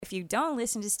if you don't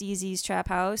listen to Steezy's Trap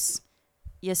House,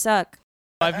 you suck.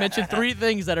 I've mentioned 3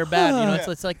 things that are bad. You know,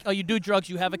 it's like, oh, you do drugs,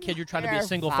 you have a kid, you're trying to be a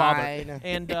single father.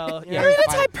 And I mean,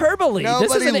 that's hyperbole.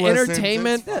 This is an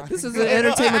entertainment. This is an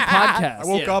entertainment podcast. I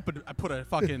woke up and I put a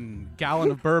fucking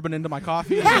gallon of bourbon into my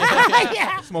coffee.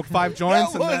 Smoked 5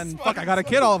 joints, and then I got a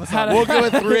kid all of a sudden. Woke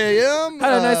up at 3 a.m.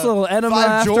 Had a nice little enema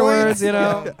afterwards, you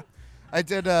know. Yeah. I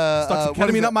did. Stuck some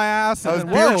ketamine up my ass. I was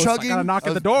and beer then, chugging. I got to knock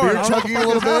at the door. Beer chugging a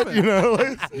little bit, you know.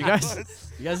 you guys,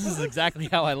 this is exactly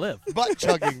how I live. Butt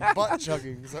chugging.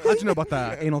 So. How'd you know about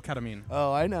that anal ketamine?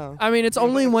 Oh, I know. I mean, it's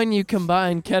only when you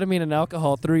combine ketamine and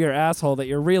alcohol through your asshole that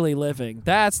you're really living.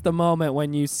 That's the moment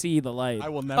when you see the light. I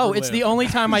will never. Oh, it's the only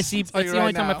time I see. It's the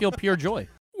only time now. I feel pure joy.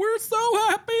 We're so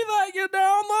happy that you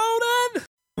downloaded.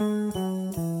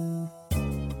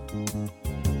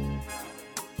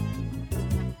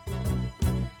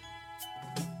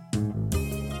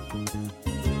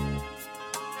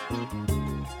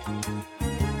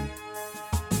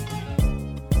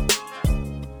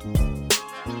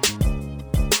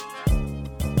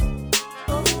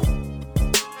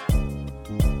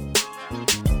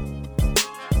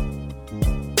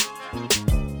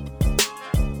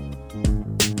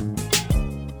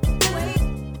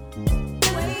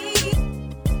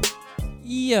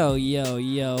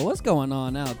 Yo, what's going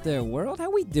on out there, world?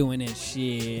 How we doing and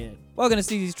shit? Welcome to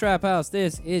Steezy's Trap House.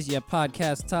 This is your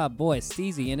podcast top boy,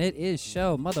 Steezy, and it is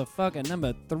show motherfucking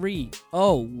number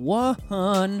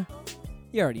 301.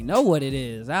 You already know what it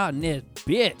is, out in this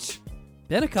bitch.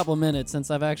 Been a couple minutes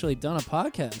since I've actually done a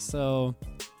podcast, so,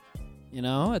 you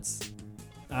know,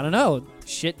 I don't know.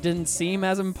 Shit didn't seem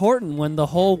as important when the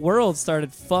whole world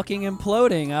started fucking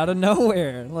imploding out of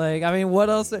nowhere. Like, I mean, what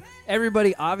else?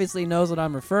 Everybody obviously knows what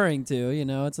I'm referring to. You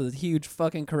know, it's a huge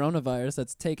fucking coronavirus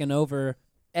that's taken over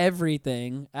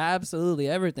everything, absolutely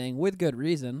everything, with good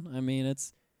reason. I mean,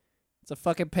 it's a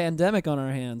fucking pandemic on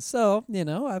our hands. So, you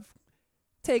know, I've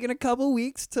taken a couple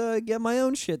weeks to get my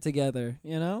own shit together,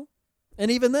 you know?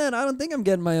 And even then, I don't think I'm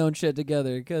getting my own shit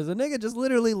together because a nigga just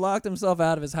literally locked himself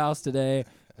out of his house today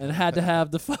and had to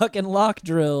have the fucking lock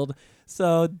drilled.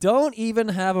 So don't even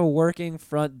have a working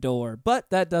front door. But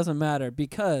that doesn't matter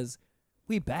because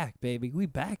we back, baby. We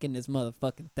back in this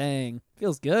motherfucking thing.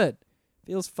 Feels good.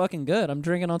 Feels fucking good. I'm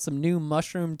drinking on some new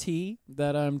mushroom tea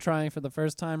that I'm trying for the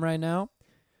first time right now.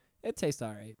 It tastes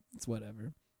all right. It's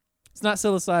whatever. It's not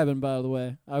psilocybin, by the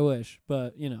way. I wish.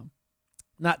 But, you know,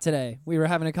 not today. We were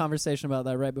having a conversation about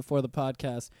that right before the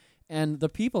podcast. And the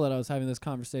people that I was having this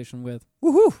conversation with,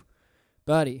 woohoo!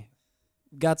 Buddy,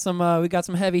 we got some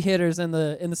heavy hitters in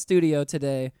the studio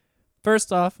today.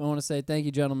 First off, I want to say thank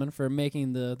you, gentlemen, for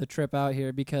making the trip out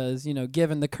here because, you know,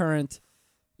 given the current,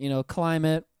 you know,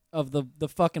 climate of the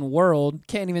fucking world,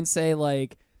 can't even say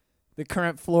like the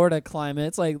current Florida climate.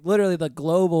 It's like literally the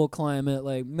global climate.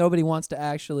 Like nobody wants to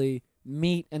actually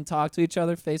meet and talk to each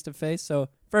other face to face. So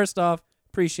first off,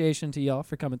 appreciation to y'all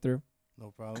for coming through.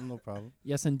 No problem.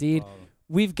 Yes, indeed.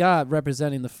 We've got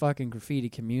representing the fucking graffiti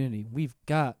community. We've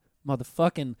got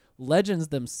motherfucking legends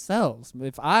themselves.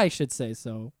 If I should say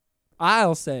so,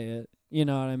 I'll say it. You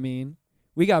know what I mean?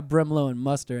 We got BRIMLO and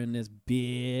MUSTR in this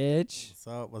bitch.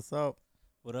 What's up?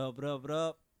 What up?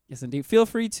 Yes, indeed. Feel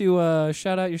free to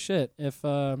shout out your shit if, you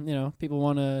know, people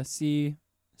want to see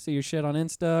your shit on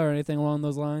Insta or anything along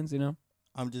those lines, you know?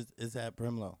 It's at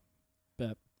BRIMLO.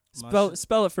 Bet.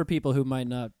 Spell it for people who might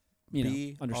not, you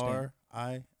know, understand.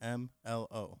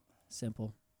 BRIMLO.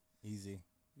 Simple. Easy.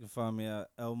 You can find me at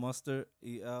ELMUSTR,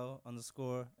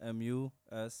 EL_MUSTR.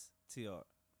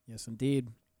 Yes, indeed.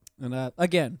 And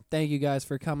again, thank you guys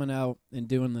for coming out and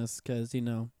doing this because, you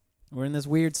know, we're in this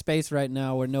weird space right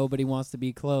now where nobody wants to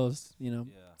be closed, you know,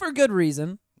 for good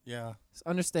reason. Yeah. It's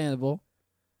understandable,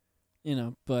 you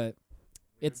know, but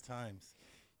Weird times.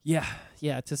 Yeah,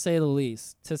 to say the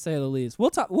least.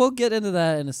 We'll get into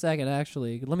that in a second,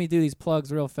 actually. Let me do these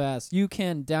plugs real fast. You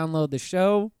can download the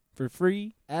show for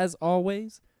free, as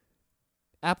always.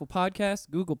 Apple Podcasts,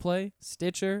 Google Play,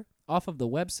 Stitcher, off of the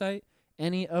website.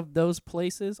 Any of those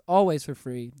places, always for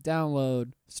free.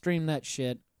 Download, stream that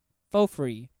shit for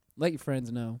free. Let your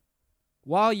friends know.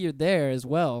 While you're there as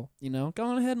well, you know, go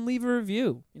on ahead and leave a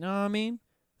review. You know what I mean?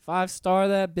 5-star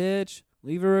that bitch.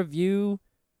 Leave a review.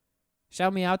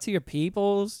 Shout me out to your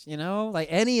peoples, you know, like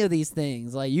any of these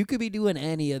things. Like you could be doing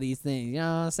any of these things, you know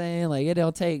what I'm saying? Like it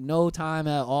don't take no time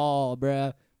at all,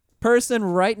 bruh. Person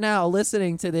right now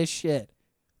listening to this shit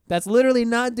that's literally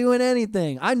not doing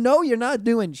anything. I know you're not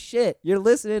doing shit. You're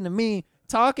listening to me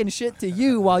talking shit to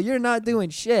you while you're not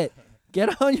doing shit.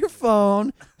 Get on your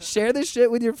phone, share this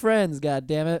shit with your friends, God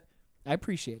damn it. I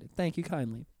appreciate it. Thank you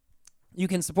kindly. You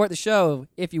can support the show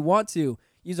if you want to.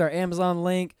 Use our Amazon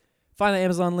link. Find the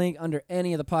Amazon link under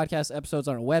any of the podcast episodes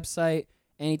on our website.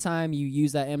 Anytime you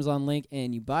use that Amazon link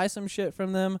and you buy some shit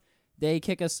from them, they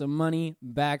kick us some money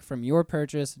back from your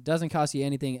purchase. Doesn't cost you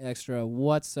anything extra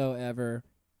whatsoever.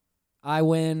 I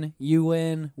win, you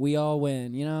win, we all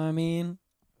win. You know what I mean?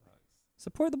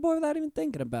 Support the boy without even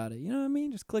thinking about it. You know what I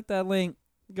mean? Just click that link.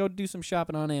 Go do some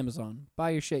shopping on Amazon.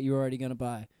 Buy your shit you're already going to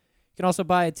buy. You can also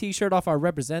buy a t-shirt off our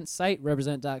Represent site,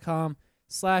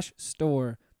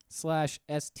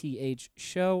 represent.com/store/STH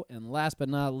show. And last but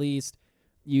not least,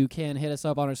 you can hit us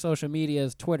up on our social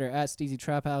medias, Twitter at Steezy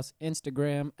Trap House,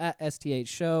 Instagram at STH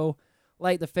show.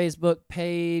 Like the Facebook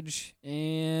page,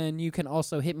 and you can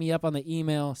also hit me up on the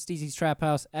email,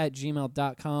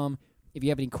 steezystraphouse@gmail.com. If you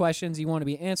have any questions you want to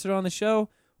be answered on the show,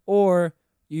 or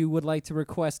you would like to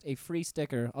request a free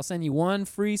sticker, I'll send you one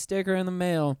free sticker in the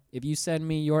mail if you send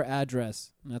me your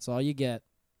address. And that's all you get.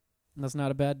 And that's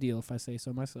not a bad deal if I say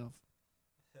so myself.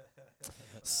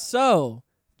 So,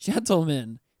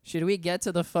 gentlemen, should we get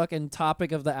to the fucking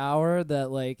topic of the hour that,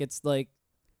 like, it's like,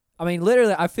 I mean,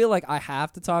 literally, I feel like I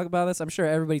have to talk about this. I'm sure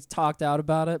everybody's talked out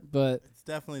about it, but It's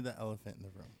definitely the elephant in the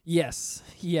room. yes,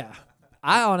 yeah.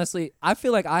 I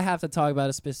feel like I have to talk about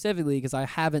it specifically because I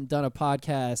haven't done a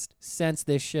podcast since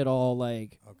this shit all,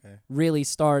 like, Okay. really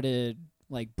started,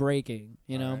 like, breaking,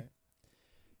 you know? Alright.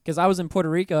 Because I was in Puerto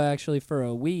Rico, actually, for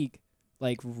a week,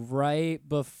 like, right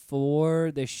before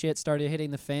the shit started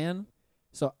hitting the fan.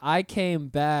 So I came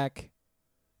back.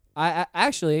 I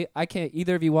can't.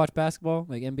 Either of you watch basketball,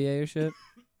 like NBA or shit?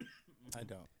 I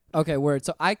don't. Okay, word.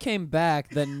 So I came back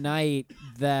the night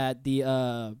that the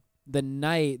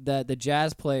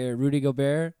Jazz player Rudy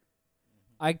Gobert.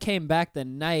 I came back the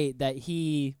night that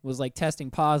he was like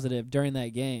testing positive during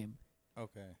that game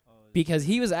Okay. because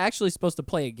he was actually supposed to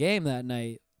play a game that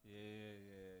night.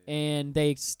 And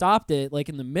they stopped it like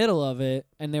in the middle of it,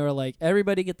 and they were like,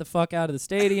 "Everybody get the fuck out of the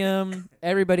stadium!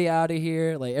 Everybody out of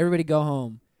here! Like everybody go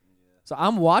home." So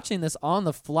I'm watching this on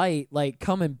the flight, like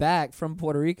coming back from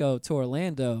Puerto Rico to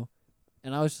Orlando,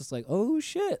 and I was just like, "Oh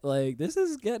shit! Like this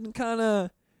is getting kind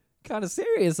of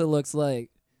serious. It looks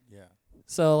like." Yeah.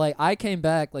 So like I came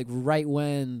back like right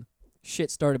when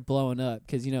shit started blowing up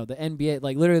because you know the NBA,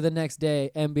 like literally the next day,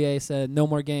 NBA said no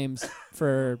more games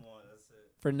for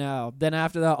now. Then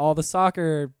after that, all the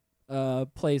soccer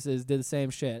places did the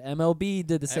same shit. MLB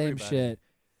did the same Everybody. shit.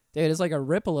 Dude, it's like a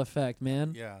ripple effect,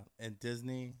 man. Yeah. And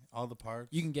Disney, all the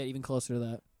parks. You can get even closer to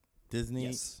that. Disney,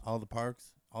 Yes. all the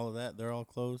parks, all of that, they're all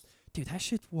closed. Dude, that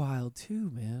shit's wild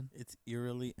too, man. It's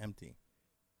eerily empty.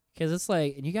 Because it's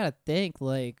like, and you got to think,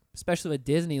 like, especially with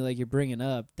Disney, like you're bringing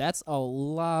up, that's a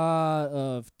lot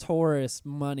of tourist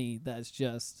money that's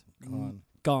just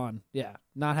Gone. Yeah,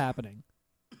 not happening.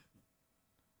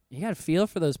 You got to feel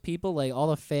for those people, like all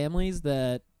the families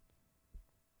that,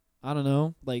 I don't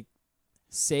know, like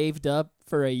saved up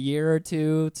for a year or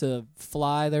two to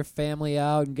fly their family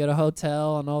out and get a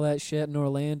hotel and all that shit in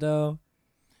Orlando.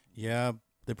 Yeah.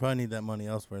 They probably need that money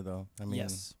elsewhere, though. I mean,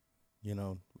 Yes. you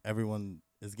know, everyone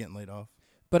is getting laid off.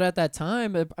 But at that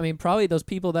time, I mean, probably those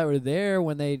people that were there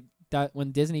when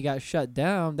when Disney got shut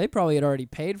down, they probably had already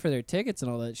paid for their tickets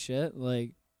and all that shit.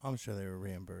 Like, I'm sure they were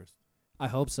reimbursed. I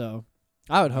hope so.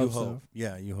 I would hope You so hope.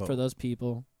 Yeah, you hope. for those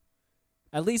people.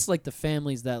 At least like the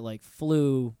families that like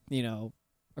flew, you know,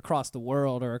 across the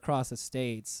world or across the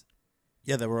states.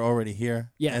 Yeah, that were already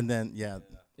here. Yeah. And then, yeah.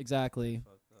 Exactly.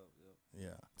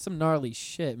 Yeah. Some gnarly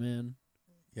shit, man.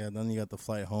 Yeah, then you got the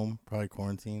flight home, probably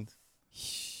quarantined.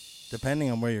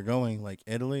 Depending on where you're going, like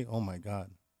Italy, oh my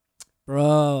God.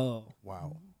 Bro.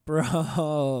 Wow.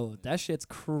 Bro. That shit's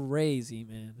crazy,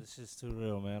 man. This shit's too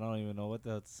real, man. I don't even know what the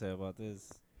hell to say about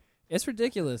this. It's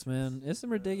ridiculous, man. It's some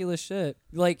ridiculous shit.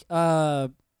 Like,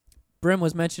 Brim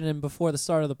was mentioning before the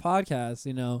start of the podcast,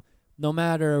 you know, no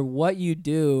matter what you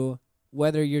do,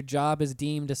 whether your job is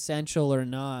deemed essential or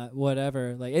not,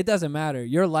 whatever, like, it doesn't matter.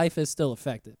 Your life is still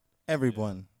affected.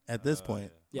 Everyone at this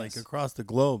point, yeah. like Yes. across the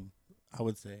globe, I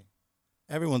would say,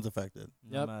 everyone's affected.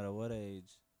 No Yep. matter what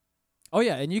age. Oh,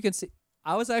 yeah, and you can see,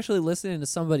 I was actually listening to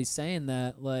somebody saying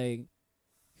that, like,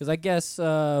 because I guess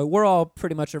we're all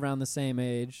pretty much around the same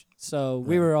age, so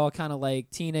we Right. were all kind of like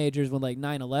teenagers when, like,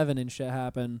 9/11 and shit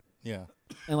happened. Yeah.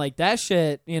 And, like, that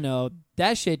shit, you know,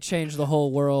 that shit changed the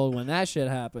whole world when that shit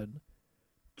happened.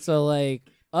 So, like,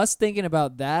 us thinking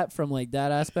about that from, like,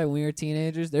 that aspect when we were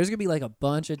teenagers, there's going to be, like, a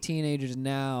bunch of teenagers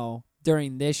now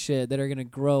during this shit that are going to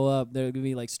grow up. They're going to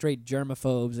be, like, straight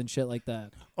germaphobes and shit like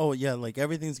that. Oh, yeah, like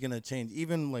everything's going to change.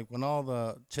 Even like when all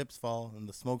the chips fall and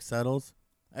the smoke settles,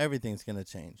 everything's going to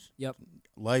change. Yep.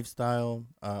 Lifestyle,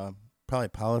 probably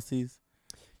policies,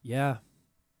 Yeah.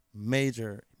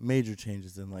 major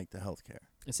changes in like the healthcare.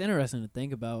 It's interesting to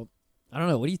think about. I don't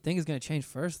know. What do you think is gonna change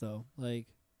first, though? Like,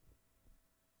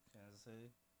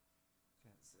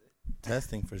 Can't say.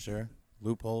 Testing for sure.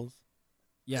 Loopholes.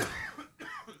 yeah,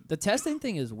 the testing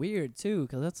thing is weird too,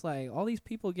 because it's like all these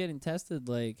people getting tested.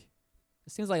 Like,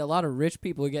 it seems like a lot of rich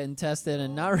people are getting tested,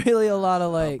 and not really a lot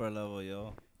of like. Upper level,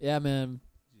 yo. Yeah, man.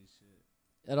 G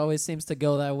shit. It always seems to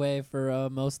go that way for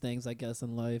most things, I guess,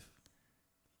 in life.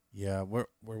 Yeah, we're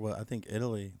well, I think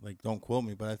Italy. Like, don't quote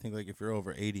me, but I think like if you're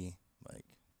over 80, like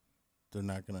they're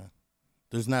not gonna.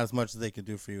 There's not as much as they could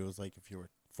do for you as like if you were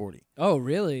 40. Oh,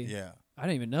 really? Yeah, I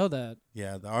didn't even know that.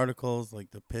 yeah. The articles,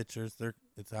 like the pictures,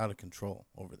 it's out of control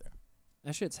over there.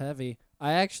 That shit's heavy.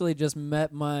 I actually just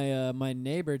met my my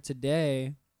neighbor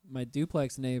today, my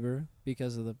duplex neighbor,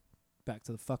 because of the back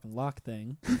to the fucking lock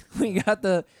thing. we got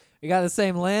the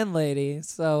same landlady.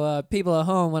 So people at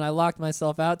home, when I locked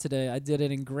myself out today, I did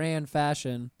it in grand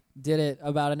fashion. Did it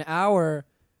about an hour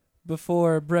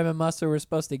before Brim and MUSTR were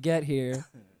supposed to get here,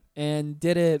 and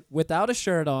did it without a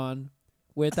shirt on,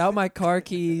 without my car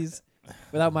keys,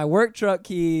 without my work truck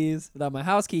keys, without my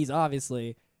house keys,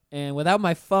 obviously, and without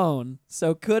my phone.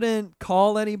 So couldn't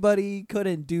call anybody,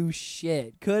 couldn't do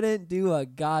shit, couldn't do a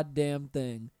goddamn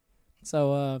thing.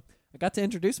 So I got to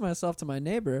introduce myself to my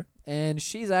neighbor, and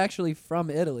she's actually from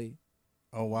Italy.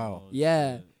 Oh wow.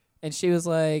 Yeah. Shit. And she was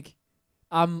like,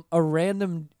 I'm a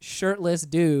random shirtless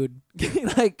dude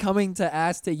like coming to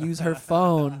ask to use her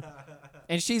phone.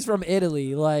 And she's from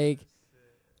Italy. Like,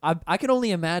 I could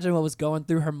only imagine what was going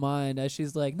through her mind as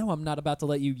she's like, no, I'm not about to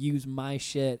let you use my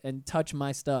shit and touch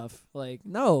my stuff. Like,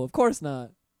 no, of course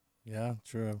not. Yeah,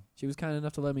 true. She was kind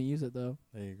enough to let me use it, though.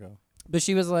 There you go. But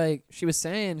she was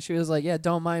saying, yeah,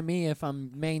 don't mind me if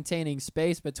I'm maintaining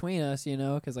space between us, you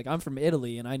know, because, like, I'm from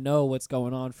Italy and I know what's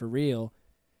going on for real.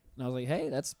 And I was like, hey,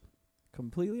 that's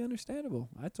completely understandable.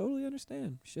 I totally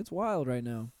understand. Shit's wild right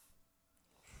now.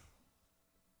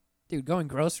 Dude, going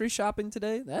grocery shopping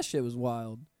today, that shit was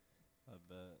wild. I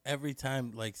bet. Every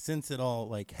time, like since it all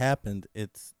like happened,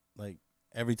 it's like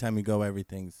every time you go,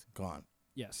 everything's gone,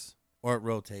 Yes. or it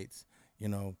rotates.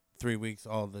 3 weeks,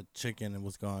 all the chicken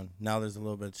was gone. Now there's a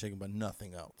little bit of chicken, but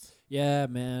nothing else. Yeah,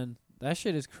 man. That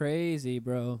shit is crazy,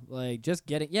 bro. Like, just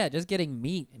getting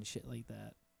meat and shit like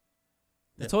that.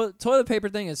 The toilet paper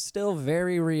thing is still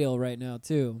very real right now,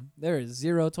 too. There is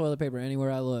zero toilet paper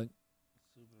anywhere I look.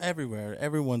 Everywhere,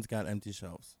 everyone's got empty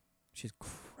shelves. Which is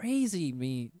crazy,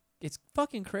 me. It's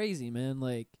fucking crazy, man.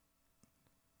 Like,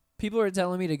 people are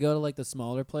telling me to go to, like, the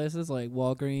smaller places, like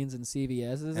Walgreens and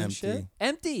CVS's and shit.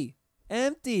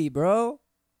 Empty, bro.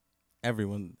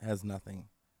 Everyone has nothing,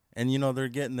 and they're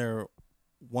getting their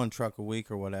one truck a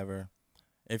week or whatever.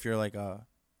 If you're like a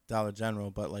Dollar General,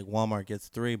 but like Walmart gets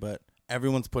 3, but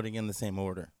everyone's putting in the same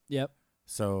order. Yep.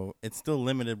 So it's still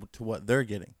limited to what they're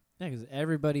getting. Yeah, because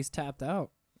everybody's tapped out.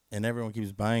 And everyone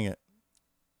keeps buying it.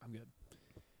 I'm good.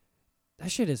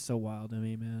 That shit is so wild to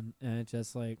me, man. And it's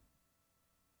just like...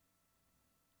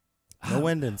 No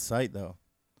end in sight, though.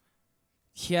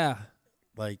 Yeah.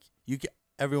 Like,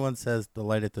 everyone says the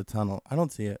light at the tunnel. I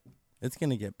don't see it. It's going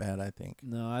to get bad, I think.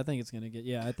 No, I think it's going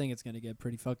to get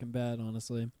pretty fucking bad,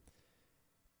 honestly.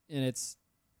 And it's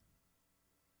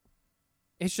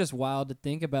just wild to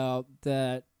think about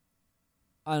that.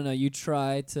 I don't know, you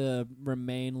try to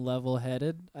remain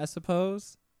level-headed, I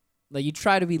suppose. Like, you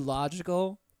try to be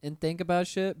logical and think about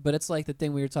shit, but it's like the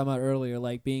thing we were talking about earlier,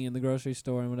 like being in the grocery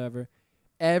store and whatever.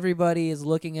 Everybody is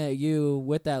looking at you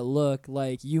with that look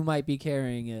like you might be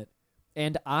carrying it.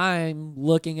 And I'm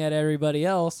looking at everybody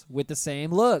else with the same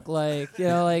look. Like,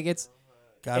 like it's...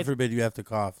 God forbid you have to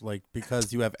cough, like,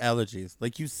 because you have allergies.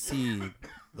 Like, you see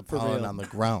the pollen on the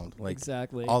ground. Like,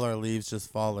 exactly. all our leaves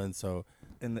just falling, so...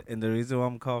 And the reason why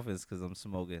I'm coughing is because I'm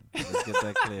smoking. Let's get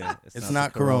that clear. It's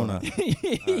not Corona.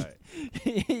 All right.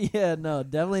 Yeah, no,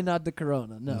 definitely not the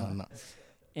Corona. No. No.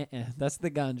 That's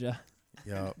the ganja.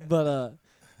 Yeah. But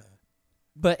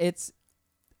it's...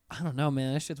 I don't know,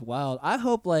 man. That shit's wild. I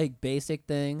hope, like, basic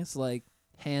things, like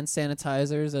hand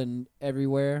sanitizers and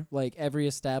everywhere, like every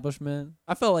establishment.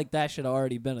 I felt like that should have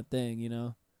already been a thing,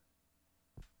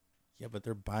 Yeah, but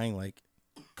they're buying, like,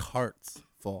 carts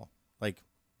full. Like,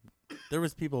 there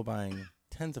was people buying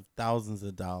tens of thousands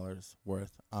of dollars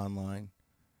worth online.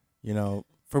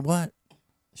 For what?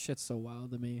 Shit's so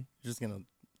wild to me. You're just going to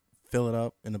fill it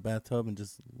up in a bathtub and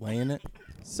just lay in it?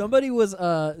 Somebody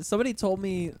told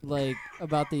me, like,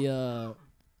 about the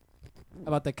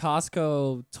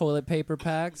Costco toilet paper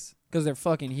packs, because they're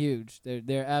fucking huge.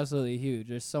 They're absolutely huge.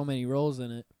 There's so many rolls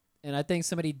in it. And I think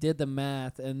somebody did the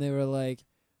math, and they were like,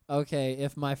 okay,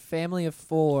 if my family of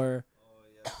 4...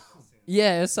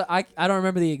 Yeah, I don't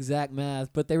remember the exact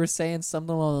math, but they were saying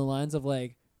something along the lines of,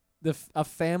 like, a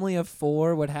family of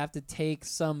 4 would have to take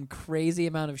some crazy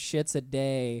amount of shits a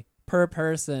day per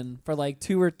person for like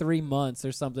 2 or 3 months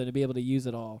or something to be able to use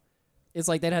it all. It's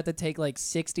like they'd have to take like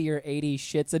 60 or 80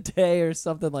 shits a day or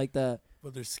something like that.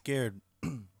 But they're scared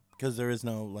because there is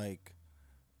no like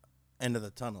end of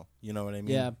the tunnel. You know what I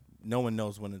mean? Yeah. No one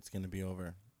knows when it's going to be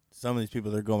over. Some of these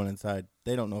people, they're going inside.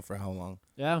 They don't know for how long.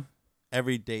 Yeah.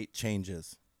 Every date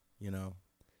changes, you know.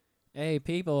 Hey,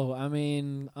 people, I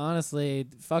mean, honestly,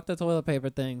 fuck the toilet paper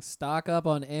thing. Stock up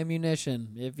on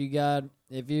ammunition. If you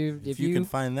Can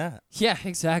find that. Yeah,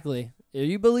 exactly. If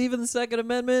you believe in the Second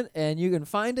Amendment and you can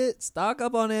find it, stock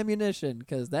up on ammunition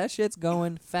because that shit's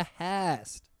going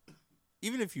fast.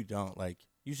 Even if you don't, like,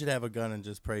 you should have a gun and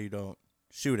just pray you don't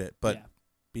shoot it, but Yeah.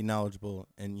 be knowledgeable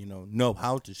and, know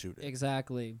how to shoot it.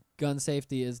 Exactly. Gun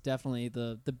safety is definitely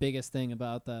the biggest thing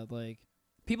about that. Like,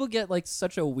 people get, like,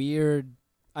 such a weird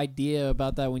idea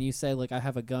about that when you say, like, I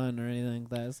have a gun or anything like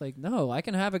that. It's like, no, I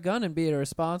can have a gun and be a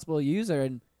responsible user,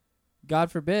 and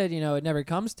God forbid, it never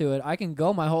comes to it. I can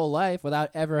go my whole life without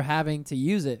ever having to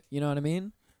use it. You know what I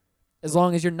mean? As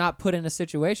long as you're not put in a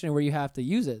situation where you have to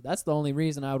use it. That's the only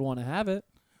reason I would want to have it.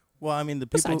 Well, I mean, the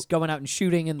people... Besides going out and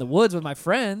shooting in the woods with my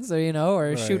friends or, or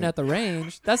Right. shooting at the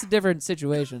range. That's a different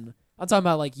situation. I'm talking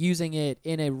about, like, using it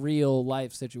in a real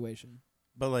life situation.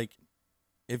 But, like,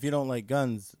 if you don't like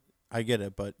guns, I get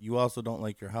it, but you also don't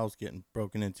like your house getting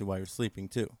broken into while you're sleeping,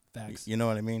 too. Facts. You know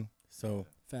what I mean? So,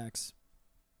 Facts.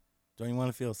 don't you want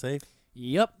to feel safe?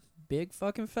 Yep. Big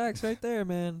fucking facts right there,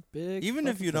 man. Big. Even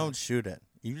if fucking you don't facts. shoot it,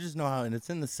 you just know how, and it's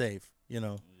in the safe,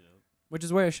 Which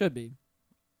is where it should be.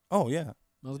 Oh, yeah.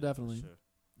 Most definitely. Sure.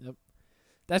 Yep.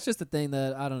 That's just the thing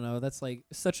that, I don't know, that's like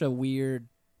such a weird,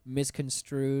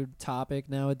 misconstrued topic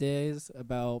nowadays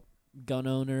about gun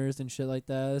owners and shit like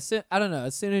that. I don't know.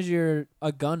 As soon as you're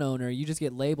a gun owner, you just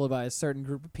get labeled by a certain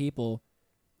group of people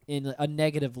in a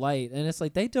negative light. And it's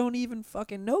like they don't even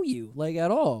fucking know you, like, at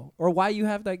all, or why you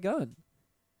have that gun.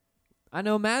 I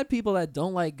know mad people that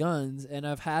don't like guns and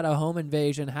have had a home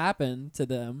invasion happen to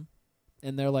them.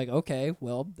 And they're like, okay,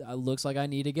 well, it looks like I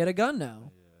need to get a gun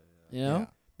now. You know? Yeah.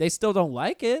 They still don't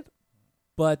like it,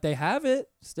 but they have it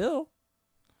still.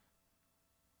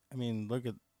 I mean, look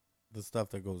at the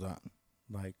stuff that goes on.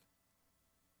 Like,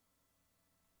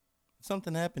 if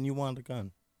something happened, you want a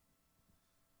gun.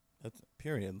 That's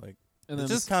period. Like, And it's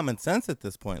then just common sense at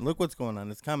this point. Look what's going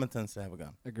on. It's common sense to have a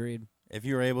gun. agreed. If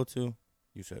you're able to,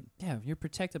 you should. Yeah, you're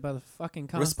protected by the fucking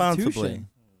Constitution. Responsibly.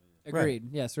 Agreed.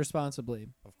 Yes, responsibly.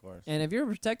 Of course. And if you're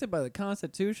protected by the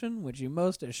Constitution, which you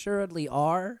most assuredly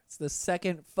are, it's the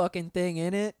second fucking thing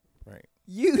in it. Right.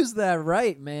 Use that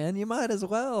right, man. You might as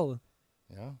well.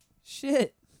 Yeah.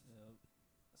 Shit.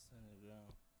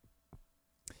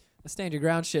 The stand your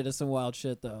ground shit is some wild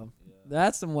shit, though.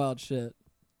 That's some wild shit.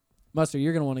 Mustard,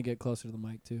 you're gonna want to get closer to the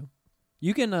mic too.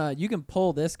 You can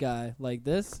pull this guy like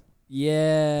this.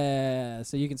 Yeah,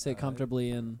 so you can sit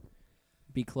comfortably and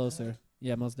be closer.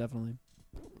 Yeah, most definitely.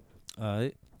 All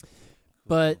right.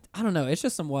 But I don't know. It's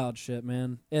just some wild shit,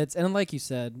 man. And like you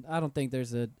said, I don't think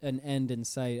there's an end in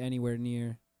sight anywhere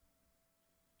near.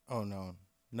 Oh, no.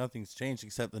 Nothing's changed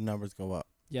except the numbers go up.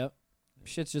 Yep.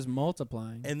 Shit's just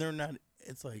multiplying. And they're not,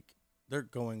 it's like, they're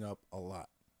going up a lot.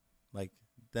 Like,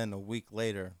 then a week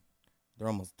later, they're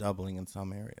almost doubling in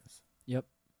some areas. Yep.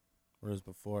 Whereas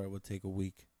before, it would take a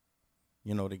week,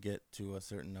 to get to a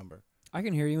certain number. I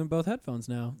can hear you in both headphones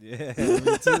now. Yeah,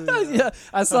 me too. Yeah,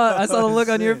 I saw the look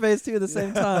on your face too at the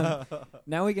same time.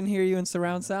 Now we can hear you in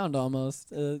surround sound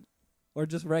almost, or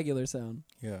just regular sound.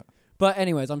 Yeah. But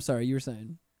anyways, I'm sorry, you were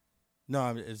saying.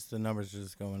 No, it's the numbers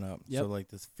just going up. Yep. So, like,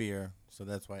 this fear. So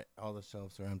that's why all the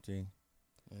shelves are empty.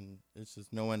 And it's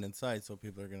just no end in sight, so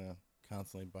people are going to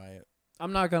constantly buy it.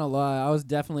 I'm not gonna lie, I was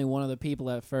definitely one of the people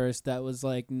at first that was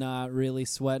like not really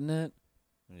sweating it.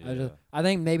 Yeah. I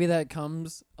think maybe that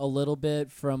comes a little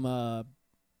bit from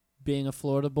being a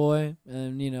Florida boy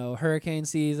and hurricane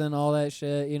season, all that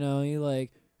shit.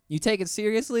 You take it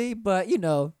seriously, but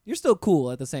you're still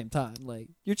cool at the same time. Like,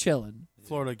 you're chilling.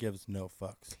 Florida gives no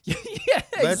fucks. Yeah,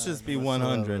 Let's just be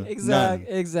 100.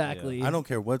 exactly. None. I don't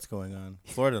care what's going on.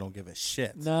 Florida don't give a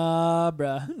shit. Nah,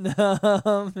 bruh.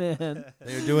 Nah, man.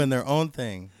 They're doing their own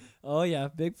thing. Oh yeah,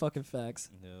 big fucking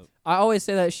facts. Yep. I always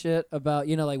say that shit about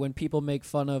like when people make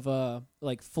fun of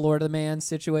like Florida man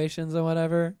situations and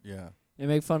whatever. Yeah. They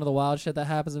make fun of the wild shit that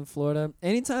happens in Florida.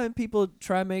 Anytime people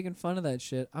try making fun of that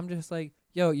shit, I'm just like,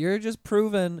 yo, you're just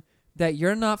proving that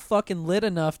you're not fucking lit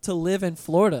enough to live in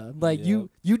Florida. Like, Yep.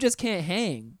 you just can't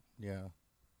hang. Yeah.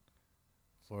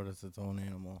 Florida's its own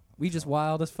animal. We just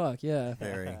wild as fuck, yeah.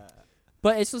 Very.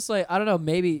 But it's just like, I don't know,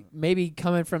 maybe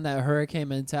coming from that hurricane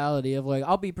mentality of like,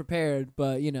 I'll be prepared,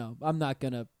 but I'm not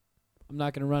gonna I'm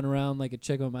not gonna run around like a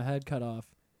chicken with my head cut off.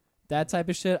 That type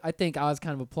of shit. I think I was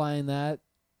kind of applying that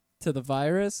to the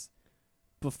virus,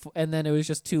 and then it was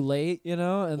just too late, And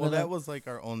Well, then that was like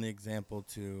our only example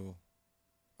to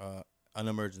an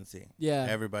emergency. Yeah.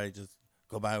 Everybody just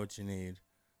go buy what you need.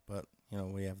 But,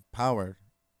 we have power,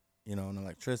 and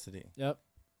electricity. Yep.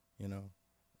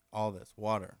 All this,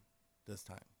 water this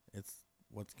time. It's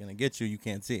what's going to get you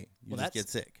can't see. You just get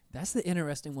sick. That's the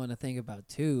interesting one to think about,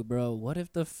 too, bro. What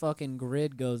if the fucking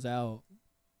grid goes out?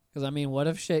 Because, what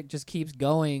if shit just keeps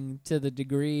going to the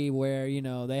degree where,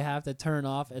 they have to turn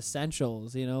off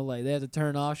essentials, Like, they have to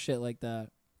turn off shit like that.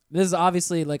 This is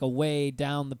obviously, like, a way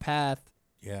down the path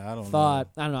Yeah, I don't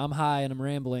thought. know. I don't know. I'm high and I'm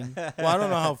rambling. Well, I don't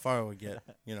know how far it would get.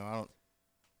 I don't.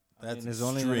 That's it's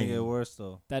only going to get extreme. worse,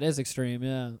 though. That is extreme,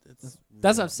 yeah. It's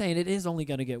That's what real. I'm saying. It is only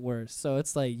going to get worse. So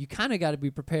it's like you kind of got to be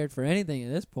prepared for anything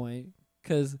at this point.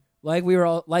 Because like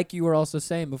you were also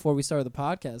saying before we started the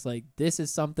podcast, like this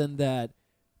is something that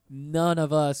none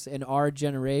of us in our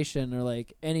generation or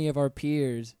like any of our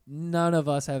peers, none of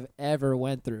us have ever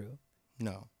went through.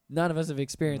 No. None of us have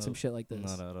experienced some Nope, shit like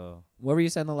this. Not at all. What were you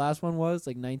saying the last one was?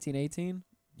 Like 1918?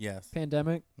 Yes.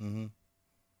 Pandemic? Mm-hmm.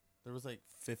 There was like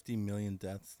 50 million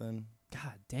deaths then.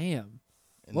 God damn.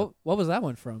 And What was that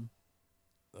one from?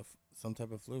 some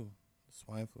type of flu.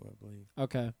 Swine flu, I believe.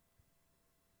 Okay.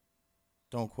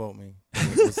 Don't quote me.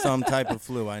 It was some type of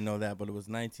flu. I know that, but it was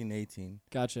 1918.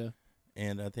 Gotcha.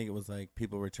 And I think it was like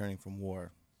people returning from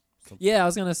war. Yeah, I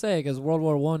was going to say because World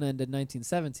War I ended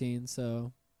 1917,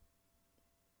 so.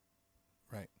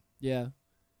 Right. Yeah.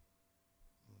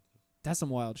 That's some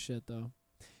wild shit, though.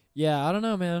 Yeah, I don't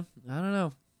know, man. I don't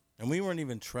know. And we weren't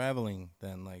even traveling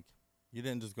then. Like, you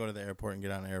didn't just go to the airport and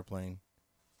get on an airplane.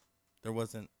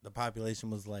 The population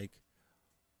was like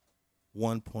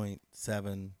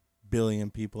 1.7 billion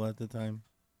people at the time.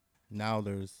 Now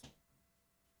there's,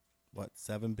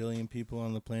 7 billion people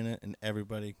on the planet, and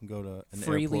everybody can go to an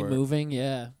Freely airport. moving,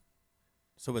 yeah.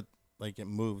 So it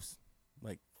moves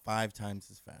like 5 times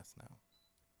as fast now.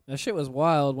 That shit was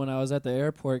wild when I was at the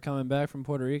airport coming back from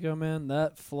Puerto Rico, man.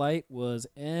 That flight was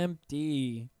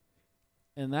empty.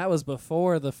 And that was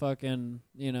before the fucking,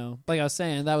 like I was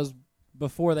saying, that was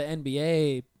before the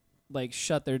NBA, like,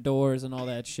 shut their doors and all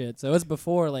that shit. So it's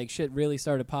before, like, shit really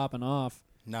started popping off.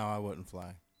 Now I wouldn't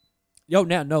fly. Yo,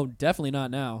 no, definitely not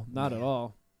now. Not at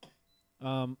all.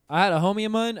 I had a homie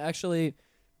of mine, actually,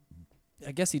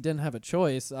 I guess he didn't have a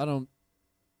choice. You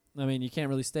can't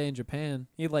really stay in Japan.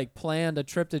 He, like, planned a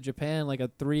trip to Japan, like a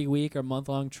 3-week or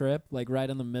month-long trip, like, right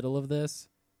in the middle of this.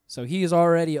 So he's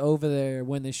already over there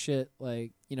when this shit,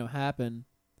 like, happened.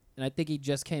 And I think he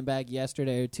just came back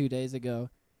yesterday or 2 days ago.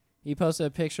 He posted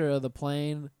a picture of the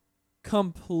plane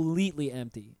completely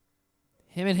empty.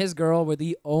 Him and his girl were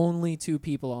the only 2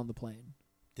 people on the plane.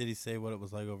 Did he say what it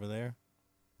was like over there?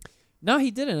 No,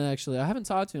 he didn't, actually. I haven't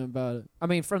talked to him about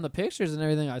it. From the pictures and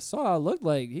everything I saw, it looked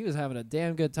like he was having a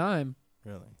damn good time.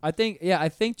 Really? I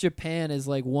think Japan is,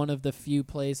 like, one of the few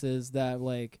places that,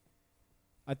 like,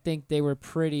 I think they were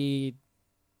pretty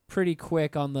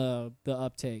quick on the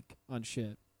uptake on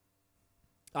shit.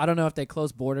 I don't know if they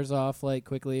closed borders off, like,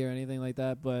 quickly or anything like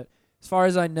that, but as far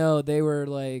as I know, they were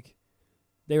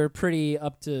pretty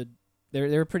they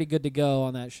were pretty good to go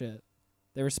on that shit.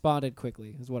 They responded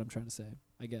quickly, is what I'm trying to say,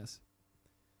 I guess.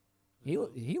 He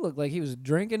looked like he was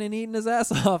drinking and eating his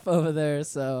ass off over there,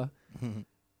 so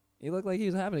he looked like he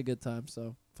was having a good time,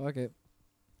 so fuck it.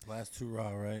 Last 2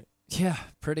 raw, right? Yeah,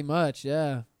 pretty much,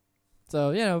 yeah.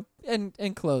 So,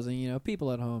 in closing,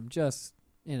 people at home, just,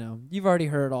 you've already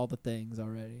heard all the things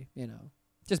already,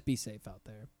 just be safe out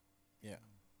there. Yeah.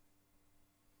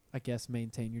 I guess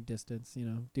maintain your distance,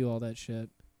 do all that shit.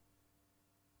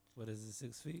 What is it,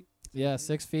 6 feet? Yeah,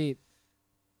 6 feet.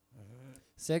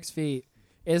 6 feet.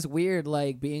 It's weird,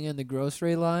 like, being in the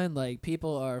grocery line, like,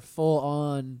 people are full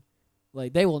on,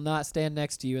 like, they will not stand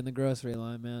next to you in the grocery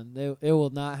line, man. It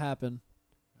will not happen.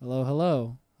 Hello,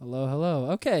 hello. Hello, hello.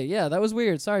 Okay, yeah, that was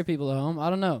weird. Sorry, people at home. I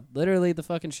don't know. Literally, the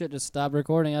fucking shit just stopped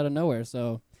recording out of nowhere.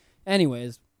 So,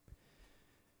 anyways,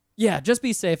 yeah, just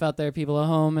be safe out there, people at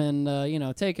home, and,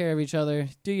 take care of each other.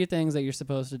 Do your things that you're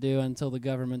supposed to do until the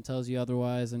government tells you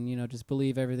otherwise, and, just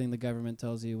believe everything the government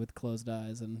tells you with closed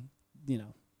eyes, and,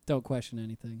 don't question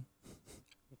anything.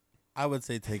 I would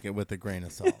say take it with a grain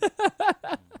of salt.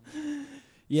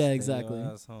 Yeah, Stay exactly.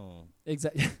 your ass home.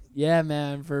 Exactly. Yeah,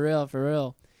 man, for real, for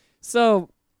real. So,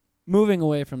 moving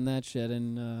away from that shit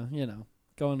and,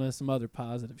 going to some other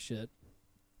positive shit.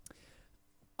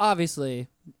 Obviously,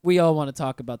 we all want to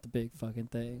talk about the big fucking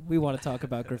thing. We want to talk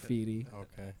about graffiti.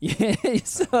 Okay. Yeah,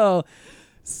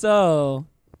 so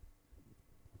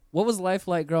What was life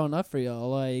like growing up for y'all?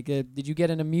 Like, did you get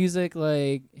into music,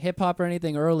 like hip hop or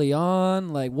anything early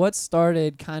on? Like, what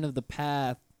started kind of the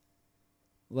path,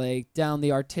 like down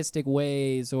the artistic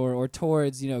ways or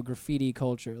towards, graffiti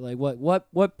culture? Like,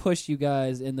 what pushed you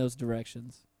guys in those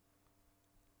directions?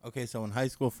 Okay, so in high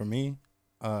school for me,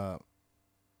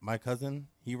 my cousin,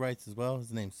 he writes as well.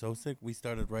 His name's Sosick. We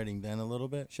started writing then a little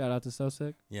bit. Shout out to So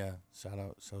Sick. Yeah, shout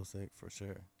out Sosick for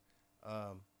sure.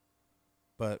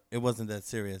 But it wasn't that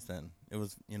serious then. It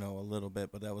was, a little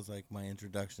bit, but that was like my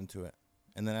introduction to it.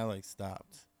 And then I like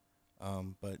stopped.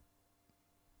 But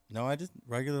no, I just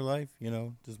regular life,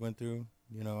 just went through,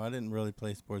 I didn't really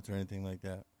play sports or anything like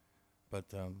that. But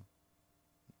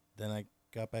then I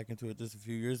got back into it just a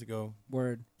few years ago.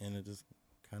 Word. And it just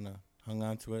kind of hung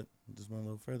on to it and just went a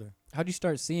little further. How'd you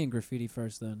start seeing graffiti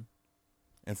first then?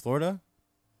 In Florida?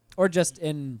 Or just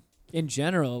in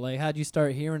general, like how'd you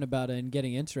start hearing about it and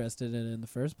getting interested in it in the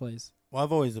first place? Well,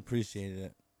 I've always appreciated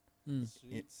it.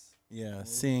 Streets, Yeah, movies,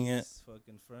 seeing it.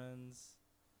 fucking friends,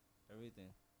 everything.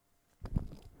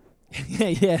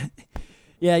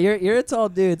 Yeah, you're a tall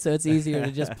dude, so it's easier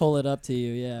to just pull it up to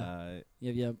you. Yeah.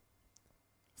 Yep.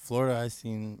 Florida, I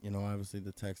seen, obviously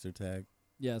the Texter tag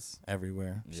Yes.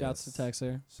 everywhere. Shouts to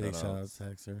Texer. Big shout out to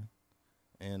Texter.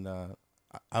 And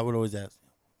I would always ask,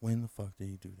 when the fuck did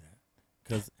he do that?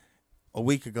 Because a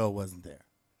week ago it wasn't there.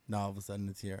 Now all of a sudden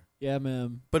it's here. Yeah,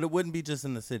 man. But it wouldn't be just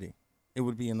in the city. It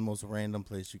would be in the most random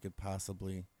place you could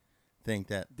possibly think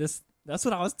that. That's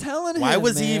what I was telling him. Why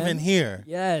was he man. even here?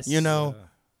 Yes.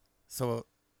 So,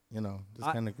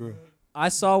 just kind of grew. I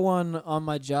saw one on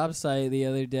my job site the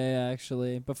other day,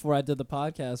 actually, before I did the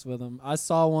podcast with him. I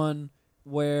saw one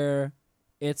where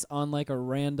it's on like a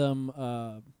random,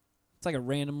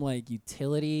 like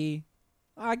utility.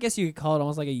 I guess you could call it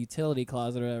almost like a utility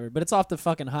closet or whatever, but it's off the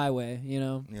fucking highway,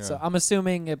 Yeah. So I'm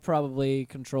assuming it probably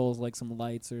controls like some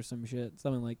lights or some shit,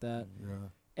 something like that. Yeah.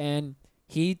 And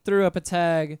he threw up a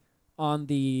tag on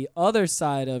the other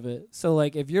side of it. So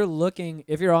like if you're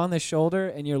on the shoulder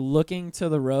and you're looking to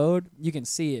the road, you can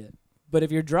see it. But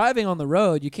if you're driving on the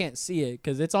road, you can't see it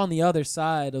because it's on the other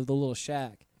side of the little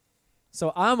shack.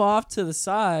 So I'm off to the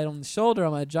side on the shoulder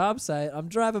on my job site. I'm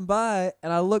driving by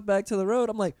and I look back to the road.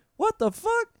 I'm like, what the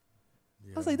fuck?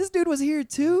 Yeah. I was like, this dude was here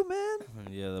too, man.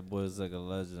 Yeah, that boy's like a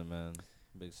legend, man.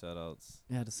 Big shout outs.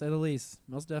 Yeah, to say the least.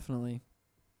 Most definitely.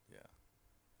 Yeah.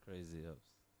 Crazy ups.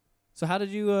 So how did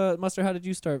you, Mustard, how did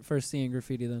you start first seeing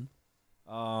graffiti then?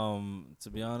 To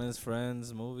be honest,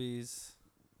 friends, movies.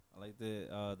 I like the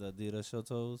Adidas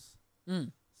Shotos.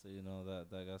 So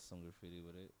that got some graffiti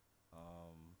with it.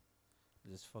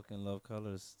 Just fucking love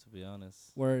colors, to be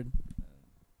honest. Word.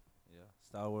 And yeah,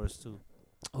 Star Wars too.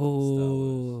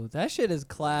 Oh, that shit is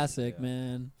classic, Yeah.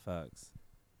 man. Facts.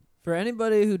 For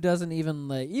anybody who doesn't even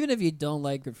if you don't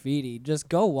like graffiti, just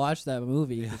go watch that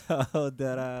movie. Oh, that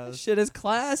That ass. shit is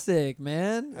classic,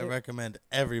 man. I recommend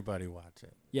everybody watch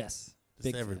it. Yes. Just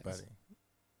Big everybody. facts.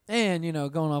 And,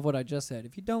 going off what I just said,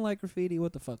 if you don't like graffiti,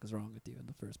 what the fuck is wrong with you in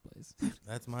the first place?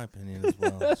 That's my opinion as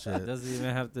well. It Shit. doesn't even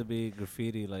have to be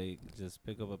graffiti. Like, just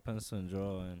pick up a pencil and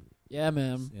draw and, Yeah,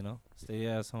 man. stay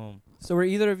your ass home. So were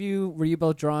you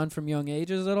both drawing from young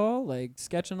ages at all? Like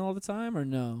sketching all the time or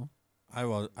no? I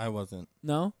wasn't.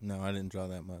 No? No, I didn't draw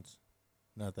that much.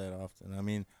 Not that often. I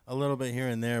mean, a little bit here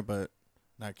and there, but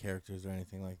not characters or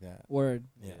anything like that. Word.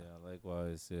 Yeah.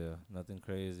 Likewise. Yeah, nothing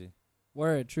crazy.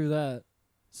 Word, true that.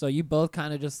 So you both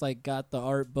kind of just like got the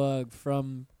art bug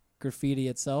from graffiti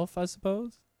itself, I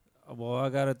suppose? Well, I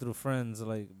got it through friends.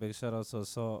 Like, big shout out to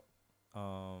Assault.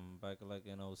 Back like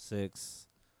in 06,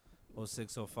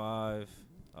 05.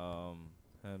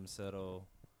 Him, Seto,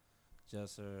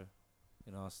 Jesser.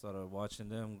 I started watching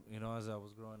them. As I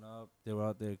was growing up, they were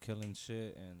out there killing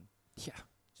shit and Yeah.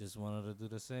 just wanted to do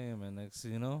the same. And next,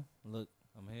 thing you know, look,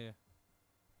 I'm here.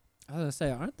 I was gonna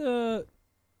say,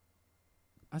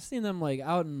 I've seen them like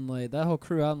out in like that whole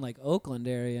crew out in like Oakland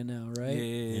area now, right?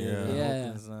 Yeah. Yeah.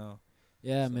 Oakland's now.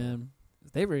 Yeah, So- man.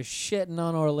 They were shitting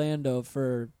on Orlando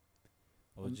for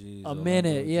OGs, a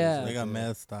minute, OGs, yeah. They got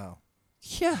mad style.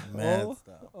 yeah. Mad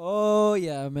style. Oh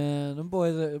yeah, man. Them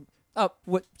boys are up.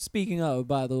 What? Speaking of,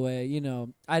 by the way,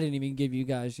 I didn't even give you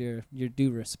guys your due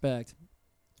respect.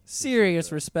 Serious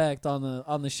that. respect on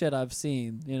the shit I've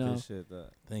seen. Appreciate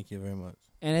that. Thank you very much.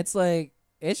 And it's like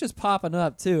it's just popping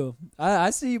up too.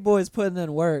 I see you boys putting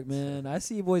in work, man. I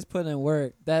see you boys putting in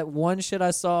work. That one shit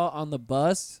I saw on the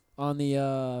bus on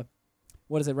the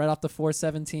what is it? Right off the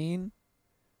 417.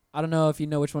 I don't know if you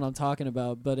know which one I'm talking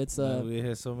about, but it's Man, we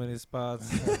hit so many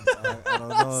spots. I don't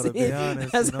know, to be See,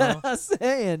 honest. That's what I was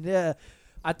saying. Yeah,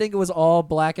 I think it was all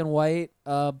black and white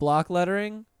block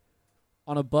lettering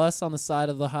on a bus on the side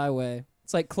of the highway.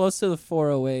 It's like close to the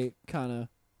 408 kind of.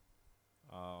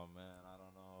 Oh man, I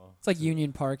don't know. It's like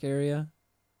Union Park area.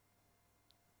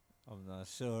 I'm not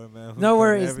sure, man. No We've been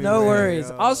worries, no everywhere,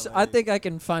 worries. yo, I think I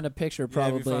can find a picture yeah, if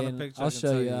you probably, find a and picture, I I'll can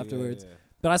show tell you yeah, afterwards. yeah.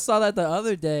 But I saw that the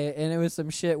other day, and it was some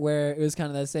shit where it was kind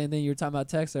of that same thing you were talking about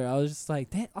Texter. I was just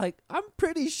like, damn, like I'm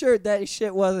pretty sure that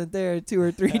shit wasn't there 2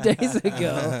 or 3 days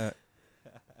ago.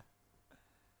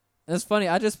 It's funny.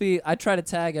 I try to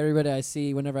tag everybody I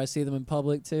see whenever I see them in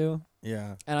public too.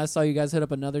 Yeah. And I saw you guys hit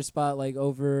up another spot like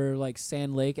over like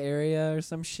Sand Lake area or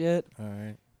some shit. All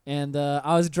right. And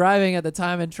I was driving at the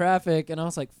time in traffic, and I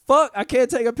was like, fuck, I can't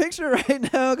take a picture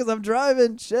right now because I'm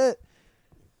driving. Shit.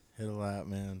 Hit a lot,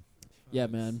 man. Yeah,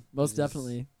 man. Most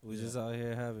definitely. We just out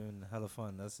here having hella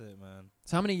fun. That's it, man.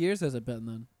 So how many years has it been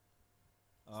then?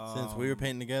 Since we were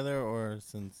painting together, or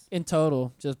since In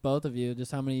total, just both of you.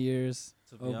 Just how many years?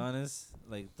 To be honest,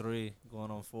 like 3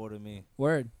 going on 4 to me.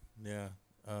 Word. yeah,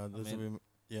 this will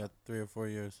be 3 or 4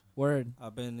 years. Word.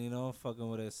 I've been, fucking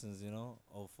with it since,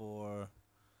 04,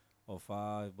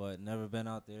 05, but never been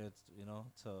out there,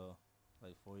 till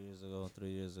like 4 years ago, 3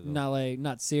 years ago.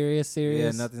 Not serious.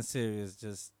 Yeah, nothing serious.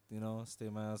 Just, stay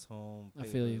my ass home. I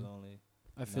feel you. Only.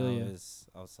 I feel Now you. It's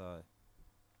outside.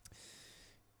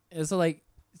 It's like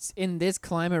in this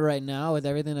climate right now with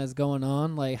everything that's going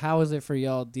on, like how is it for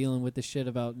y'all dealing with the shit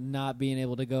about not being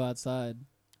able to go outside?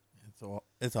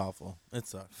 It's awful. It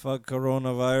sucks. Fuck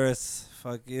coronavirus.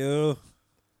 Fuck you.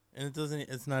 And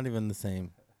it's not even the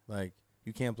same. Like,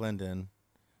 you can't blend in.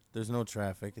 There's no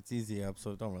traffic. It's easy up,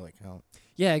 so it don't really count.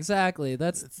 Yeah, exactly.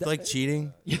 It's like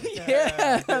cheating.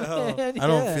 yeah, Yo. man, I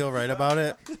don't yeah. feel right about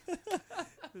it.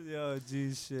 Yo,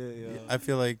 G shit, yo. I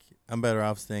feel like I'm better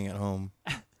off staying at home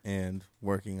and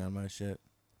working on my shit.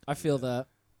 I feel that.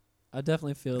 I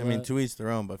definitely feel that. I mean, to each their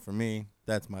own, but for me,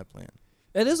 that's my plan.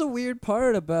 It is a weird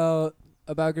part about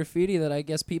graffiti that I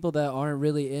guess people that aren't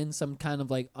really in some kind of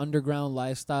like underground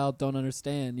lifestyle don't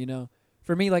understand,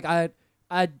 For me, like I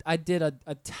did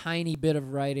a tiny bit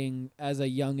of writing as a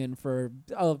youngin' for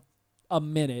a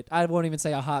minute. I won't even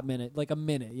say a hot minute, like a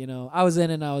minute, I was in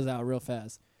and I was out real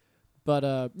fast. But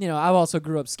I also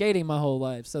grew up skating my whole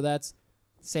life, so that's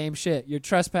same shit. You're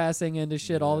trespassing into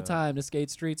shit all the Yeah. time to skate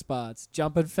street spots,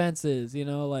 jumping fences,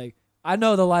 like I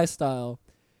know the lifestyle.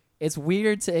 It's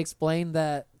weird to explain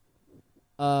that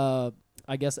I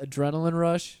guess adrenaline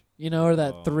rush, or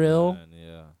that thrill. Man,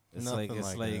 yeah. It's Nothing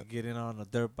like like that. getting on a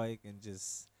dirt bike and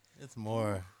just It's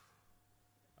more.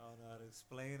 I don't know how to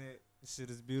explain it. This shit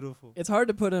is beautiful. It's hard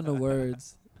to put into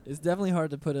words. It's definitely hard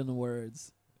to put into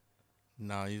words.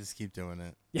 No, you just keep doing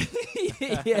it.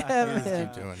 yeah, You just man.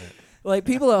 keep doing it. Like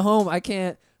people at home, I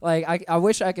can't. Like I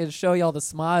wish I could show y'all the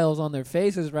smiles on their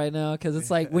faces right now, because it's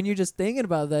like when you're just thinking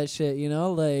about that shit,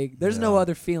 like there's no Yeah.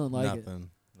 other feeling like it. Nothing.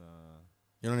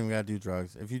 You don't even gotta do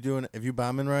drugs. If you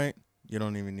bombing right, you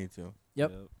don't even need to.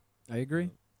 Yep. I agree.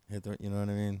 Hit the, you know what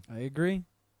I mean? I agree.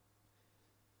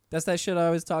 That's that shit I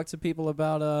always talk to people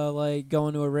about, like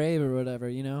going to a rave or whatever.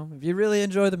 If you really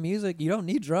enjoy the music, you don't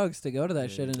need drugs to go to that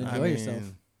shit and enjoy yourself.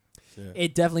 Shit.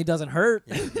 It definitely doesn't hurt.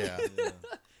 Yeah.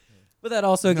 But that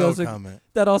also No goes comment.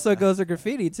 to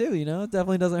graffiti too, It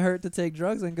definitely doesn't hurt to take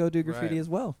drugs and go do graffiti Right. as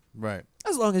well. Right.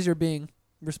 As long as you're being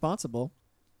responsible,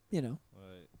 Right.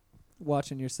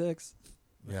 watching your six.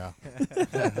 Yeah.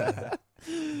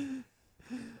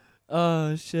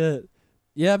 Oh shit.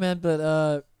 Yeah, man,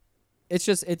 but it's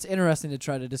interesting to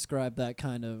try to describe that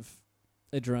kind of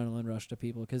adrenaline rush to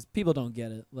people, cuz people don't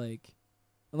get it. Like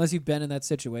unless you've been in that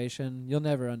situation, you'll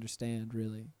never understand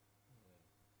really.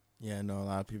 Yeah, I know a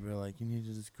lot of people are like, you need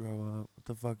to just grow up. What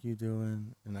the fuck you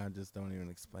doing? And I just don't even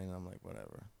explain it. I'm like,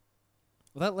 whatever.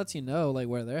 Well, that lets you know like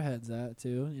where their head's at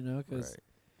too, cuz Right.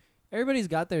 everybody's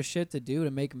got their shit to do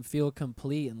to make them feel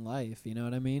complete in life, you know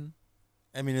what I mean?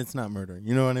 I mean, it's not murder.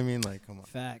 You know what I mean? Like, come on.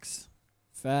 Facts.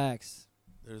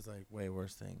 There's like way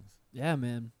worse things. Yeah,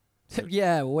 man.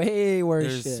 Yeah, way worse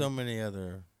There's shit. so many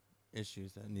other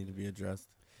issues that need to be addressed.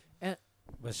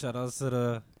 But shout outs to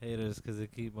the haters because they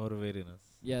keep motivating us.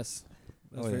 Yes,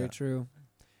 that's Oh, very yeah. true.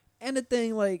 And the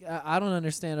thing, like, I don't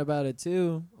understand about it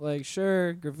too. Like,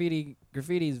 sure,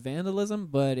 graffiti's vandalism,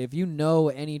 but if you know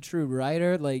any true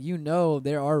writer, like,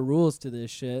 there are rules to this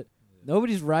shit.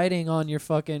 Nobody's writing on your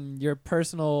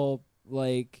personal,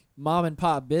 like, mom and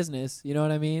pop business. You know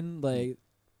what I mean? Like,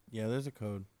 Yeah, there's a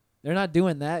code. they're not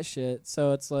doing that shit.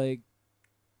 So it's like,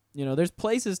 there's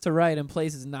places to write and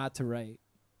places not to write.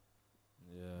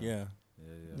 Yeah.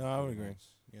 Yeah. No, I would pretty agree. much.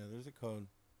 Yeah, there's a code.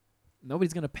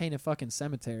 Nobody's gonna paint a fucking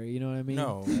cemetery. You know what I mean?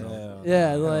 No.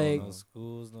 Yeah, no, like- no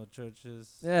schools, no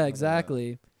churches. none Yeah, of that.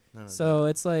 exactly. None of So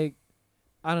it's like,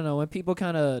 I don't know, when people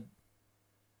kind of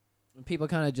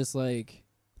just like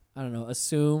I don't know,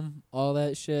 assume all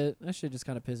that shit. That shit just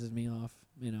kind of pisses me off,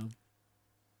 you know.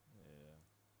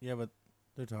 Yeah, but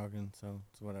they're talking, so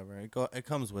it's whatever. It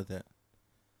comes with it.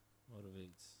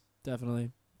 Motivates.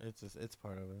 Definitely. It's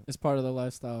part of it. It's part of the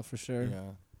lifestyle for sure.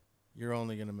 Yeah. You're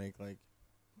only gonna make like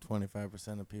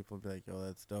 25% of people be like, yo,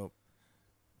 that's dope.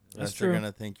 That's They're true.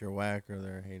 gonna think you're whack or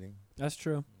they're hating. That's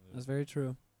true. That's very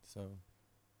true. So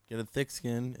get a thick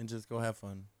skin and just go have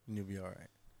fun and you'll be all right.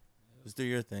 Just do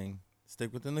your thing.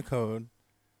 Stick within the code.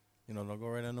 You know, don't go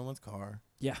right on no one's car.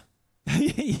 Yeah. And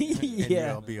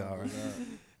yeah. you'll be all right.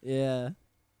 Yeah.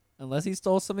 Unless he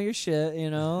stole some of your shit, you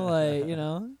know, like, you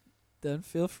know, then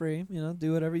feel free, you know,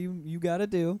 do whatever you got to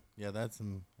do. Yeah, that's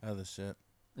some other shit.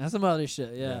 That's some other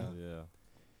shit, yeah. Yeah.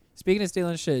 Speaking of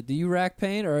stealing shit, do you rack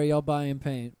paint or are y'all buying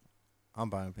paint? I'm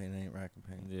buying paint. I ain't racking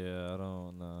paint. Yeah, I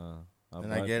don't.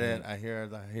 And I get it. I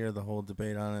hear the whole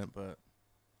debate on it, but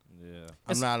Yeah.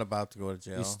 I'm not about to go to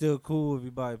jail. You're still cool if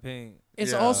you buy paint.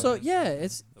 It's Yeah. also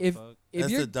it's The if fuck? if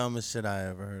That's you're the dumbest shit I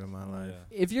ever heard in my life.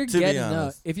 if you're To be getting up,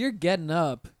 honest. if you're getting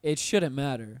up, it shouldn't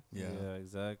matter. Yeah. Yeah,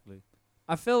 exactly.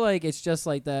 I feel like it's just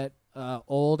like that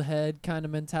old head kind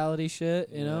of mentality shit,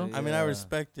 you know? Yeah. I mean, I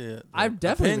respect it. I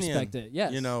definitely opinion, respect it.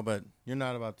 Yes. You know, but you're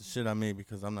not about to shit on me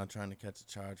because I'm not trying to catch a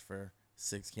charge for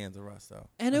 6 cans of rust though.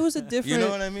 And it was a different You know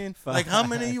what I mean? Like, how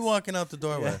many are you walking out the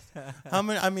door with? How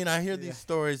many? I mean, I hear these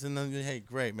stories and then, hey,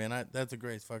 great, man. That's a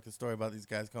great fucking story about these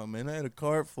guys coming in. I had a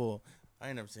cart full. I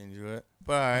ain't never seen you do it.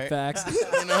 But all right. facts.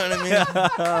 You know what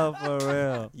I mean? For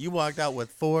real. You walked out with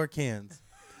 4 cans.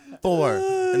 4.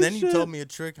 And then you told me a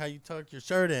trick how you tuck your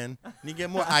shirt in and you get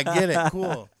more. I get it.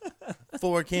 Cool.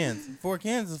 4 cans. 4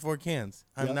 cans is 4 cans.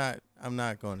 I'm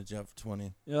not going to jail for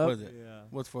 20. Yep. What is it? Yeah.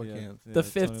 What's 4 Yeah. cans? The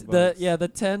 20 bucks. the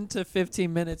 10 to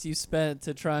 15 minutes you spent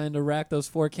to trying to rack those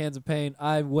 4 cans of paint,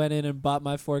 I went in and bought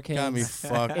my 4 cans Got me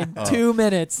fucked in up. 2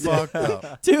 minutes. Fucked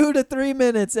up. 2 to 3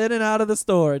 minutes in and out of the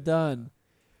store, done.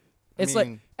 It's like,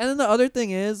 and then the other thing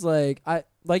is like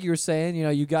you were saying, you know,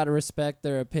 you got to respect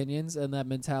their opinions and that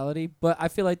mentality, but I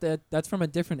feel like that's from a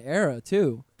different era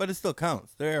too. But it still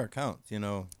counts. Their era counts, you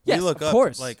know. Yes, we look of up,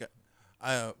 course. like,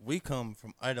 we come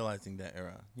from idolizing that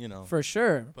era, you know. For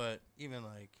sure. But even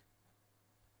like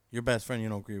your best friend, you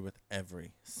don't agree with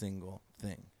every single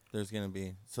thing. There's gonna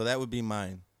be, so that would be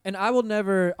mine. And I will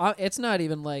never. It's not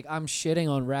even like I'm shitting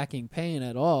on racking paint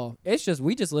at all. It's just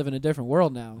we just live in a different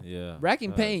world now. Yeah.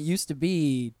 Racking paint used to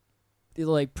be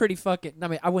like pretty fucking. I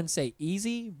mean, I wouldn't say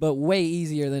easy, but way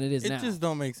easier than it is It now. just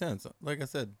don't make sense. Like I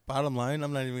said, bottom line,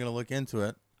 I'm not even gonna look into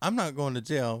it. I'm not going to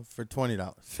jail for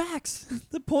 $20. Facts.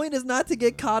 The point is not to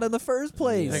get caught in the first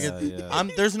place. Yeah,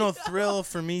 There's no thrill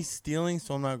for me stealing,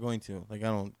 so I'm not going to. Like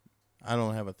I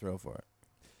don't have a thrill for it.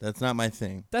 That's not my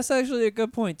thing. That's actually a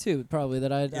good point too. Probably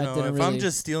that I You know, didn't if really. I'm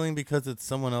just stealing because it's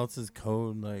someone else's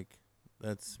code, like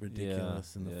that's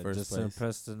ridiculous in the first just to place.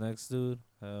 impress the next dude.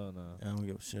 Hell no. I don't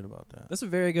give a shit about that. That's a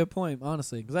very good point,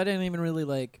 honestly, because I didn't even really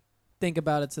like think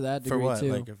about it to that degree For what?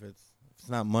 too. Like if it's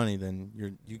not money, then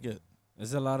you get.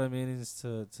 There's a lot of meanings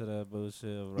to that bullshit.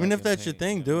 Of I mean, if racking that's your paint,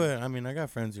 thing, you do know? it. I mean, I got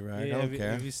friends who rack. Yeah, I don't if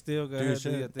care. If you still got Do your to do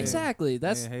your shit. thing. Exactly.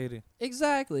 That's Ain't hate it.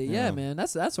 exactly. Yeah, Yeah. man.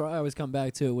 That's where I always come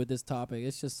back to with this topic.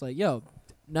 It's just like, yo,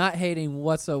 not hating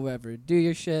whatsoever. Do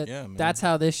your shit. Yeah, man. That's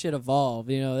how this should evolve.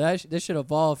 You know, this should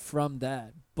evolve from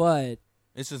that. But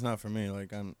It's just not for me.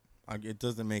 Like it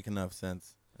doesn't make enough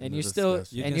sense. in And the you're still-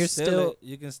 discussion. You And can you're steal still- it.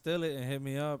 You can steal it and hit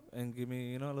me up and give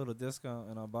me, a little discount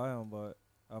and I'll buy them. But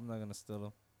I'm not gonna steal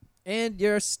them. and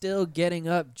you're still getting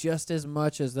up just as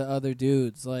much as the other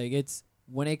dudes. Like it's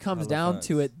when it comes Hella down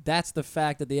to facts. it, that's the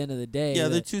fact at the end of the day. Yeah,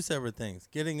 they're that- 2 separate things.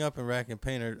 Getting up and racking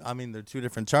paint they're 2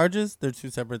 different charges. They're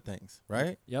 2 separate things,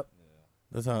 right? Yep.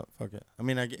 That's how. Fuck it. I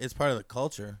mean, it's part of the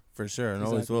culture for sure, and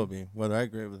always Exactly. will be, whether I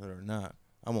agree with it or not.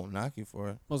 I won't knock you for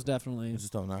it. Most definitely. You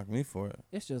just don't knock me for it.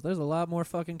 It's just there's a lot more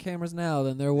fucking cameras now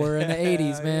than there were in the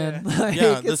 80s, man. Like,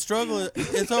 Yeah, the it's- struggle.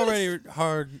 It's already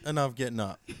hard enough getting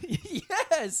up.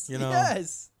 yes. You know.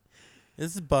 Yes.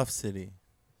 This is Buff City.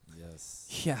 Yes.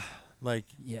 Yeah. Like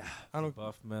Yeah. I don't.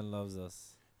 Buff man loves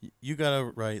us. You gotta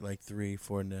write like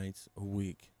 3-4 nights a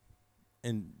week,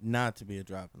 and not to be a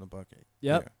drop in the bucket.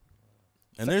 Yep. here.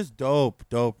 And there's dope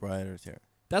writers here.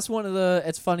 That's one of the.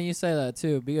 It's funny you say that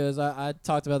too, because I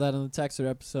talked about that in the Texter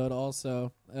episode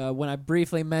also. When I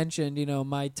briefly mentioned,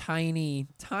 my tiny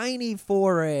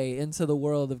foray into the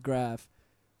world of graph.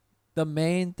 The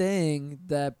main thing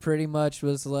that pretty much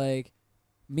was like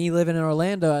me living in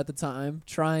Orlando at the time,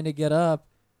 trying to get up.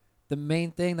 The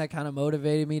main thing that kind of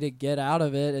motivated me to get out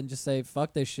of it and just say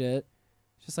fuck this shit.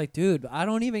 It's just like, dude, I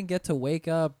don't even get to wake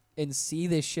up and see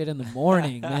this shit in the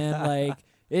morning, man. Like.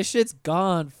 This shit's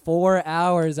gone 4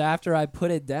 hours after I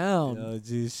put it down. Yo,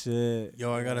 G shit.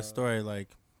 Yo, I got a story. Like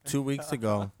 2 weeks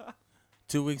ago.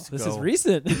 2 weeks ago. This is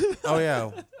recent. Oh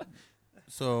yeah.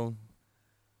 So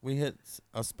we hit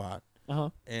a spot, Uh-huh.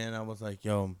 and I was like,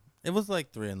 "Yo," it was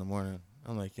like 3 a.m.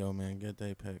 I'm like, "Yo, man, get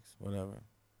day pics, whatever."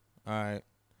 All right.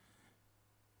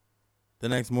 The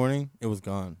next morning, it was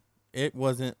gone. It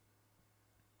wasn't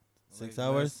 6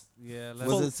 hours. Yeah.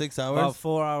 Was it 6 hours? About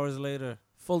 4 hours later.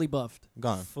 Fully buffed.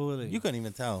 Gone. Fully. You couldn't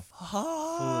even tell.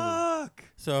 Fuck.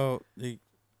 So you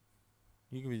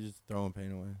could be just throwing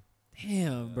paint away.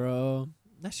 Damn, bro.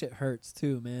 That shit hurts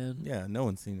too, man. Yeah, no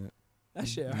one's seen it. That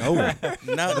shit No hurts.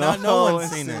 one. No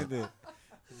one's seen it.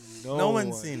 No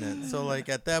one's seen it. So like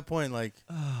at that point, like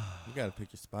you gotta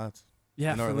pick your spots.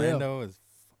 Yeah, In for real. Orlando is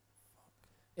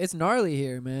It's gnarly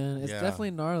here, man. It's Yeah.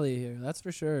 definitely gnarly here. That's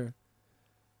for sure.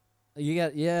 You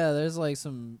got there's like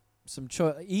some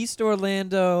East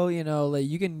Orlando, you know, like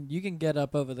you can get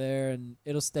up over there and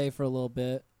it'll stay for a little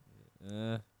bit.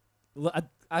 Yeah.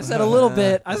 I said a little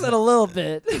bit. I said a little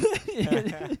bit.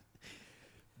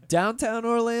 Downtown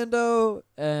Orlando,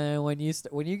 and when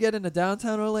you get into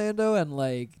downtown Orlando and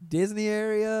like Disney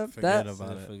area, forget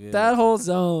about it. that whole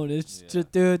zone is Yeah.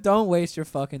 just, dude, don't waste your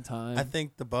fucking time. I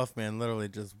think the buff man literally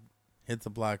just hits a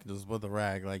block just with a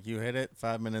rag. Like you hit it,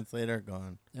 5 minutes later,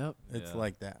 gone. Yep. It's Yeah.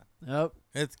 like that. Yep.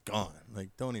 It's gone.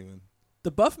 Like don't even.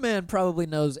 The buff man probably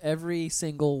knows every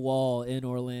single wall in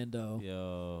Orlando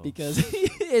Yo. because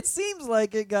it seems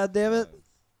like it. God damn it!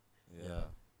 Yeah.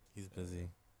 He's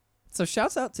busy. So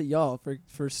shouts out to y'all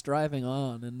for striving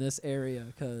on in this area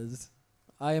because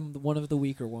I am one of the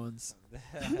weaker ones.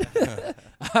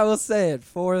 I will say it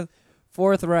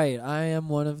forthright. I am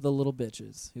one of the little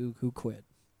bitches who quit.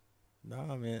 No,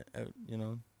 I mean, you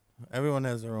know, everyone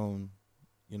has their own,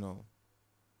 you know.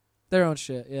 Their own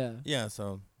shit. Yeah. Yeah,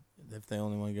 so if they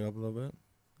only want to get up a little bit,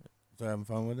 if they're having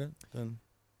fun with it, then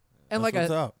And that's like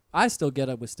what's up. I still get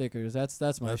up with stickers. That's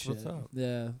my That's shit. what's up.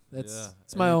 Yeah. It's Yeah.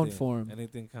 it's my own Anything- form.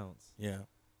 Anything counts. Yeah,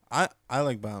 I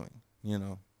like bombing, you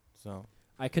know. So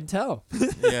I can tell.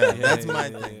 yeah, that's my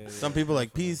yeah, thing. yeah, Some yeah, people like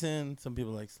definitely. piecing, some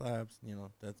people like slabs. You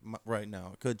know, that's right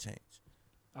now. It could change.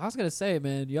 I was gonna say,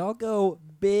 man, y'all go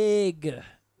big. Yeah.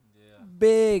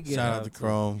 Big. Shout out to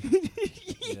Chrome.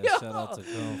 Yeah. Shout out to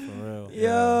Chrome for real.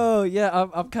 Yo, yeah,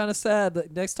 I'm kind of sad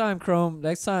that next time Chrome,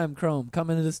 come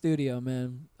into the studio,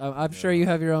 man. I'm sure you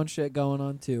Yeah. have your own shit going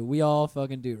on too. We all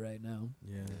fucking do right now.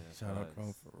 Yeah, Yeah, shout out facts.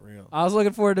 Chrome for real. I was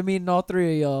looking forward to meeting all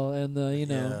three of y'all, and you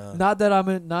know, Yeah. not that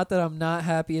I'm not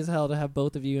happy as hell to have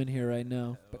both of you in here right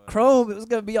now. But Chrome, it was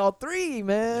gonna be all three,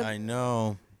 man. I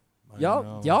know. I y'all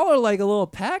know. y'all are like a little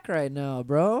pack right now,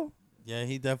 bro. Yeah,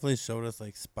 he definitely showed us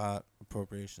like spot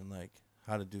appropriation, like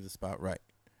how to do the spot right.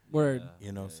 Word. Yeah.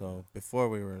 You know, Yeah, so before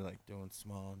we were like doing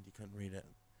small and you couldn't read it,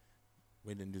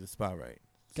 we didn't do the spot right.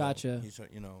 So Gotcha. He showed,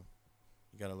 you know,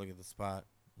 you got to look at the spot,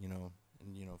 you know,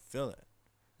 and you know, fill it.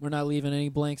 We're not leaving any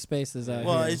blank spaces out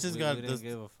Well, here. it's just we got didn't this-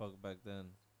 give a fuck back then.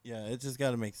 Yeah, it just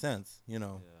got to make sense, you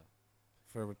know, Yeah.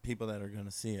 for people that are gonna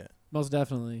see it. Most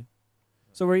definitely.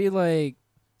 So were you like,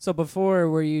 so before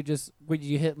would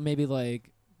you hit maybe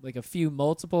like a few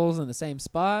multiples in the same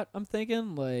spot? I'm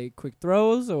thinking like quick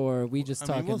throws, or we just I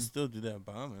talking. mean, we'll still do that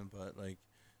bombing, but like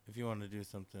if you want to do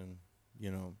something,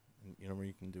 you know, where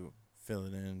you can do fill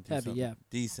it in, do Heavy, something yeah.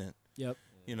 decent. Yep,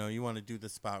 You know, you want to do the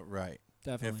spot right.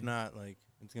 definitely. If not, like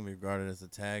it's gonna be regarded as a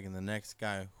tag, and the next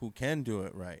guy who can do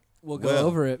it right, we'll go will.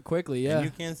 over it quickly. Yeah. and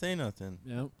you can't say nothing.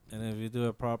 Yep. And if you do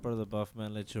it proper, the buff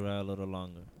man let you ride a little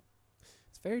longer.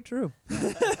 It's very true.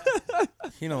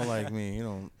 He don't like me. He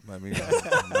don't let me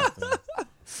ride nothing.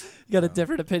 You got a No.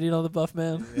 different opinion on the buff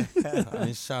man. I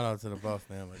mean, shout out to the buff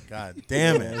man, but god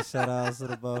damn Yeah, it, shout out to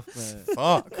the buff man.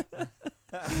 fuck.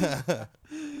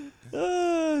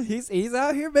 He's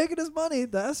out here making his money.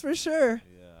 That's for sure.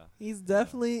 Yeah. He's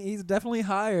definitely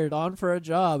hired on for a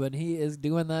job, and he is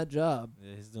doing that job.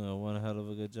 Yeah, he's doing one hell of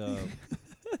a good job.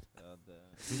 God damn.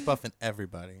 He's buffing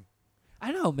everybody.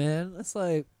 I know, man. It's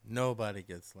like Nobody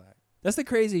gets slack. that's the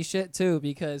crazy shit too,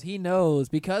 because he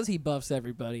buffs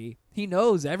everybody. He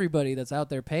knows everybody that's out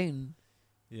there painting.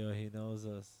 Yo, he knows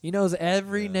us. He knows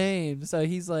every Yeah. name, so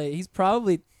he's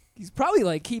probably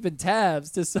like keeping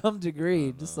tabs to some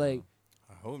degree. Just like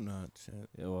I hope not. Shit.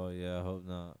 Yeah, well, yeah, I hope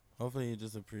not. Hopefully he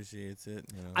just appreciates it.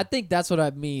 You know. I think that's what I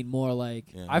mean more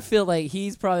like. Yeah. I feel like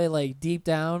he's probably like deep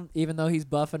down, even though he's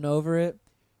buffing over it,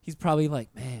 he's probably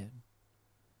like, man,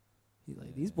 he's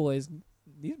like these boys,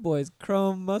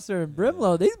 Chrome, Mustard, and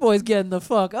Brimlo, these boys getting the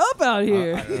fuck up out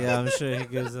here. Yeah, I'm sure he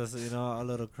gives us, a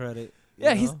little credit. you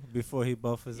Yeah, he's- know, before he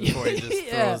buffers us. Before he just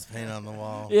Yeah. throws paint on the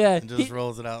wall. Yeah, And just he-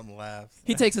 rolls it out and laughs.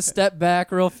 He takes a step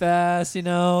back real fast,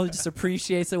 just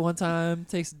appreciates it one time,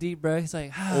 takes a deep breath. He's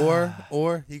like,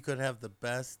 Or he could have the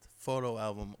best photo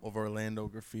album of Orlando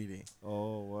graffiti.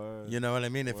 Oh, word. You know what I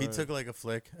mean? If he Word. took like a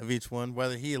flick of each one,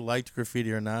 whether he liked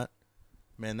graffiti or not,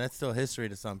 man, that's still history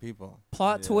to some people.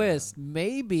 Plot Yeah. twist.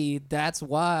 Maybe that's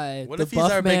why What the if he's our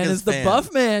buff man biggest is the fan?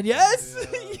 buff man. Yes.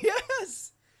 Yeah.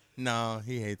 Yes. No,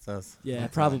 he hates us. Yeah, I'm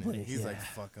telling you. probably, He's yeah. like,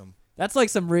 fuck him. That's like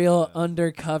some real Yeah.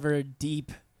 undercover,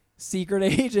 deep, secret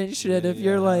agent shit. Yeah, If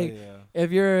you're hell like, yeah.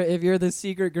 if you're the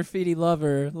secret graffiti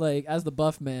lover, like as the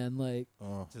buff man, like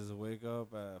Oh, Just wake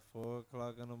up at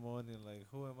 4:00 in the morning, like,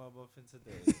 who am I buffing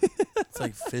today? it's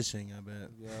like fishing, I bet.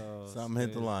 Yo, Something hit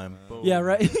the crazy, line. man. Boom. yeah,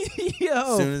 right.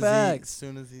 Yo, As facts.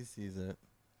 soon as he sees it.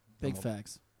 Big I'm a-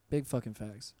 facts. Big fucking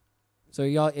facts. So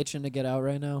y'all itching to get out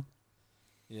right now?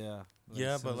 Yeah.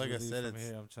 Yeah, as soon but as like we I leave said, from it's-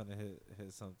 here, I'm trying to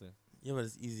hit something. Yeah, but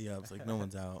it's easy ups. Like, no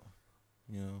one's out.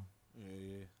 You know?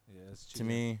 Yeah. It's To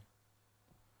me,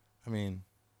 I mean,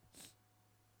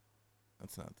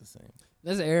 that's not the same.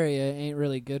 This area ain't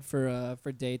really good for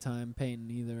daytime painting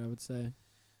either, I would say.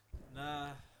 Nah,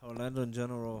 Orlando in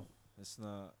general, it's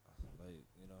not like,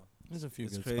 you know. There's a few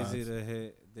It's good crazy spots. to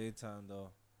hit daytime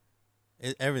though.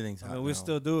 Everything's I hot mean, we now.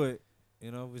 still do it.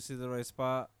 You know, we see the right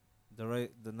spot, the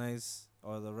right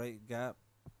gap,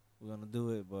 we're gonna do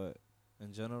it. But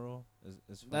in general,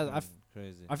 it's That- I fucking f-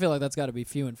 crazy. I feel like that's got to be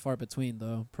few and far between,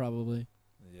 though. Probably.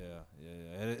 Yeah.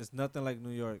 It's nothing like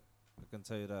New York. I can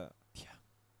tell you that. Yeah.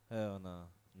 Hell nah,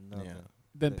 nothing. Yeah.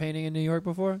 Been Like- painting in New York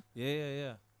before?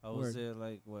 Yeah. I was Word. there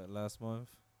like last month.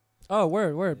 Oh,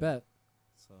 word, Yeah. bet.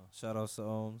 So shout outs to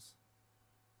Ohms.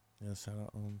 Yeah, shout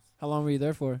out Ohms. How long were you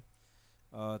there for?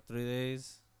 3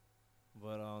 days,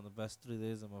 but the best 3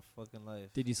 days of my fucking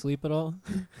life. Did you sleep at all?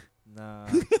 Nah,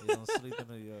 you don't sleep in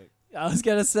New York. I was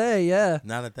gonna say, yeah.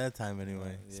 Not at that time,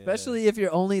 anyway. Yeah. Especially if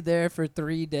you're only there for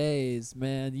 3 days,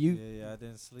 man. Yeah, I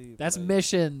didn't sleep. That's like,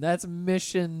 mission. That's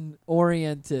mission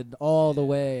oriented all the Yeah.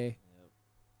 way.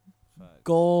 Yep. Facts.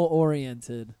 Goal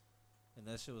oriented. And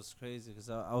that shit was crazy because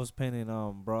I was painting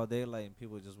broad daylight and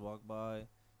people just walk by,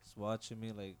 just watching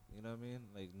me like, you know what I mean?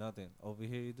 Like nothing. Over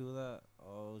here you do that?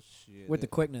 Oh shit. With the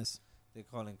quickness. They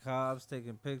calling cops,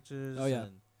 taking pictures. Oh, yeah.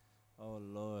 And, oh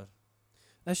lord.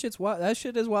 That shit's wild. That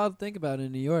shit is wild to think about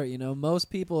in New York. You know, most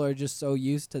people are just so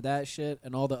used to that shit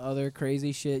and all the other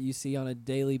crazy shit you see on a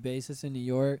daily basis in New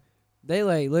York. They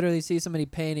like literally see somebody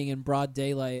painting in broad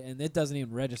daylight and it doesn't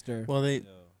even register. Well, Yo,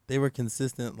 they were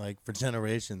consistent, like, for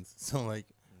generations. So, like,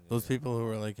 those yeah. people who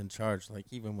were, like, in charge, like,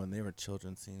 even when they were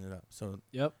children seeing it up. So,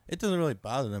 Yep, it doesn't really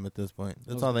bother them at this point.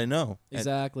 That's Those- all they know.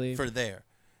 exactly. For there.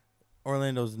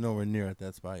 Orlando's nowhere near at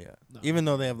that spot yet. No. Even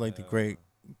though they have, like, the Yeah. great,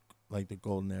 like, the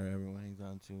golden era everyone hangs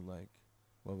on to, like,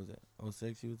 what was it?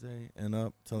 06, you would say? And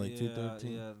up to, like,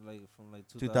 2013? Yeah, like from like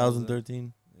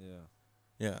 2013? Yeah.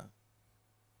 Yeah.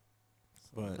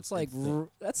 So But That's like it's the-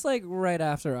 that's like right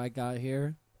after I got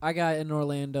here. I got in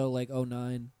Orlando like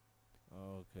 09,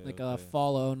 okay. like okay.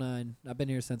 fall of 09. I've been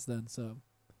here since then, so. Mm.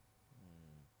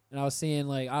 And I was seeing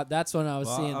like that's when I was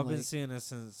Well, seeing I've like been seeing it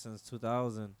since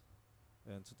 2000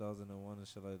 and 2001 and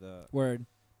shit like that. word.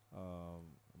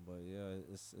 But yeah,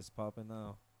 it's popping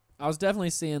now. I was definitely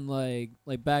seeing like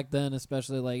back then,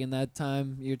 especially like in that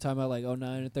time you're talking about like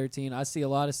 09 and 13. I see a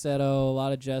lot of Seto, a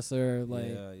lot of Jesser, like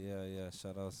Yeah.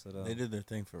 Shout outs to them. They did their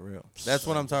thing for real. That's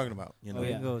what I'm talking about. You know, Oh, yeah.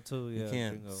 Gringo too. Yeah, you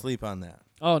can't Gringo. sleep on that.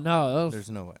 oh no, those There's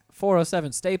no way.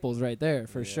 407 staples right there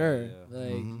for Yeah, sure. yeah.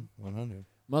 Like 100.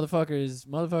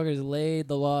 motherfuckers laid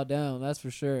the law down. That's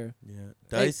for sure. Yeah.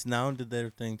 Hey. Dice now did their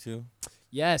thing too.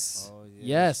 Yes, Oh, yeah,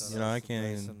 Yes. shout You know, I outs to can't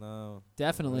Dyson even- now, for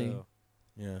definitely. real.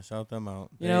 Yeah, shout them out.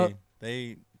 You know-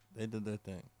 they did their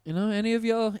thing. You know, any of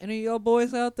y'all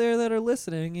boys out there that are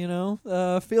listening, you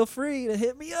know, feel free to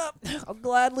hit me up. I'll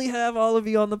gladly have all of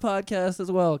you on the podcast as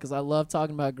well because I love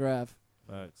talking about graph.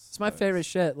 Facts. It's my favorite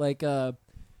shit. Like, I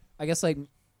guess like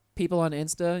people on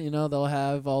Insta, you know, they'll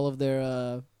have all of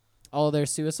their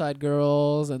suicide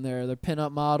girls and their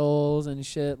pinup models and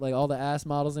shit, like all the ass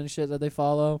models and shit that they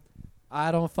follow.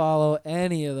 I don't follow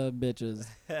any of them bitches.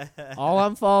 All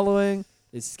I'm following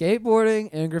is skateboarding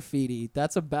and graffiti.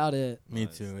 That's about it. Me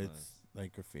Nice, too. nice. It's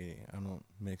like graffiti. I don't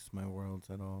mix my worlds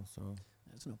at all. So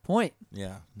There's no point.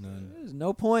 yeah, none. There's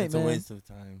no point, It's man. a waste of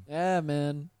time. Yeah,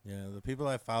 man. Yeah, the people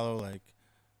I follow, like,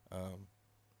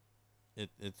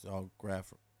 it's all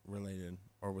graph related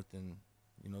or within,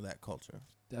 that culture.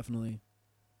 Definitely.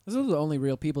 Those are the only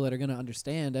real people that are gonna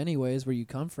understand, anyways, where you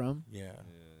come from. Yeah. Yeah.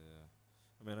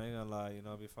 I mean, I ain't gonna lie.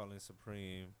 I be following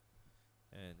Supreme,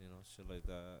 and shit like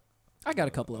that. I got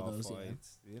a couple of All those. Yeah.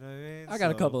 fights, you know what I mean? I got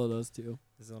a So, couple of those too.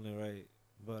 It's only right.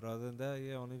 But other than that,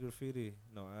 yeah, only graffiti.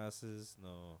 No asses.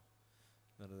 No,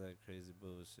 none of that crazy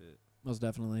bullshit. Most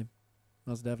definitely.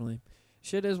 Most definitely.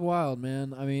 Shit is wild,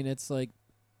 man. I mean, it's like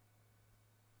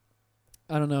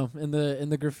I don't know. In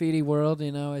the graffiti world,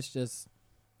 you know, it's just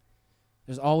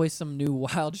there's always some new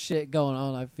wild shit going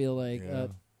on. I feel like. Yeah.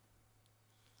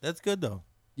 That's good though.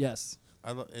 Yes.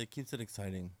 It keeps it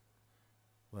exciting.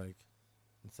 Like,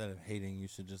 instead of hating, you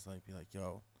should just like be like,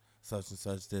 "Yo, such and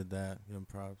such did that." Give him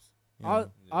props. You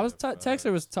know? I was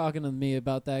Texter was talking to me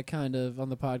about that kind of on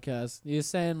the podcast. He was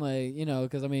saying like, you know,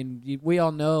 because I mean, we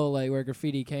all know like where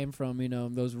graffiti came from. You know,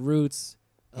 those roots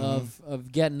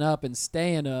of getting up and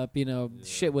staying up. You know,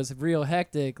 shit was real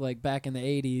hectic like back in the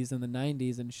 80s and the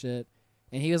 90s and shit.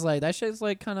 And he was like, that shit's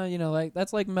like kind of, you know, like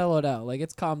that's like mellowed out. Like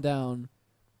it's calmed down.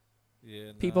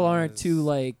 Yeah, People aren't too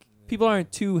like people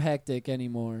aren't too hectic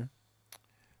anymore.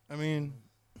 I mean,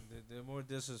 they're more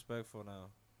disrespectful now,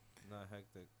 not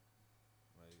hectic.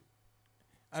 Like,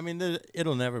 I mean,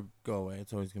 it'll never go away.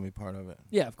 It's always gonna be part of it.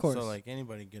 Yeah, of course. So like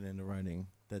anybody get into writing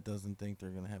that doesn't think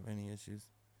they're gonna have any issues,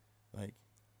 like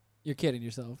You're kidding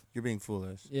yourself. you're being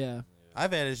foolish. Yeah.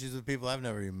 I've had issues with people I've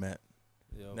never even met,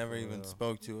 never for even real.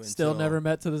 spoke to. Still until- never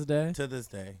met to this day. to this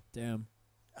day. Damn.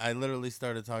 I literally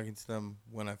started talking to them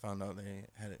when I found out they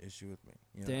had an issue with me.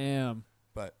 You know? Damn.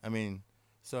 But I mean,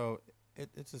 so it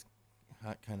just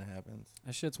kind of happens.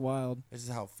 That shit's wild. It's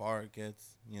just how far it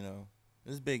gets. You know,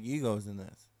 there's big egos in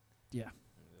this. Yeah.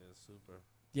 Yeah, super.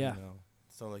 Yeah. You know?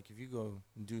 So like, if you go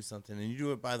and do something and you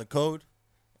do it by the code,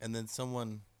 and then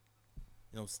someone,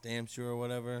 you know, stamps you or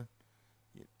whatever,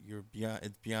 you're beyond.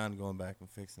 It's beyond going back and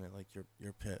fixing it. Like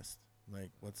you're pissed.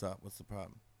 Like, what's up? What's the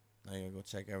problem? Now you gotta go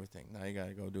check everything. Now you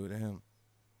gotta go do it to him.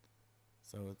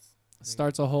 So It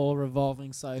starts a whole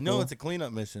revolving cycle. no, it's a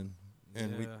cleanup mission,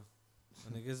 and yeah.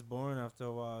 And it gets boring after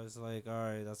a while. It's like, all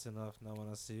right, that's enough. Now when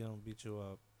I see you, I'm gonna beat you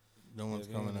up. no one's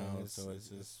You know what I coming mean? out. So it's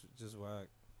just whack.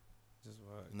 Just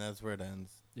whack. and that's where it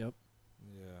ends. Yep.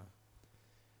 Yeah.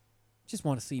 Just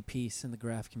want to see peace in the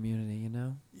graph community, you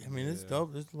know? I mean, it's Yeah.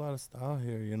 dope. There's a lot of style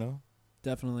here, you know.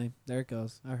 Definitely. There it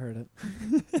goes. I heard it.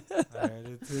 I heard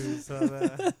it too. Saw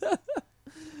that.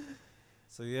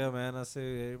 So yeah, man. I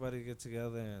say everybody get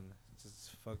together and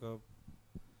just fuck up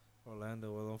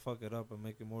Orlando. Well, don't fuck it up and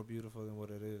make it more beautiful than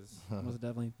what it is. Most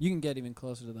definitely. You can get even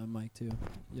closer to that mic, too.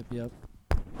 Yep.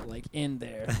 Like in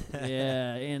there.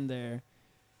 Yeah, in there.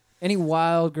 Any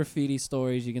wild graffiti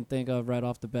stories you can think of right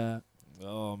off the bat?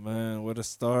 Oh man, where to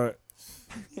start?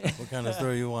 What kind of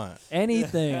story you want?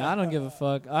 Anything. I don't give a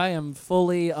fuck. I am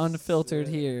fully unfiltered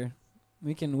here.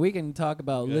 We can talk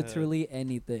about Go ahead. literally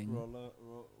anything. Roll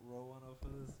one up for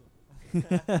this.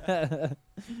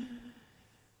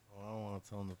 Well, I don't want to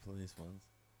tell them the police ones.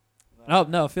 Oh,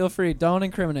 no, feel free. Don't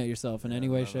incriminate yourself in any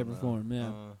way, No, shape, or no. form.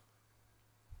 Yeah.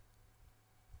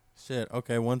 Shit.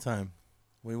 Okay, one time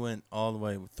we went all the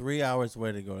way 3 hours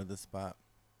away to go to this spot.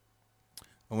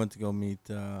 I went to go meet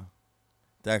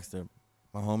Dexter,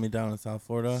 my homie down in South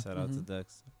Florida. Shout out to Mhm.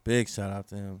 Dex. Big shout out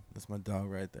to him. That's my dog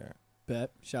right there.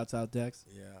 Bet. Shouts out, Dex.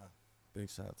 Yeah, big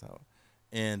shout out.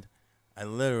 And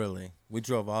we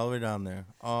drove all the way down there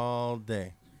all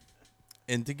day.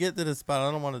 And to get to the spot,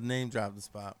 I don't want to name drop the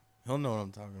spot. He'll know what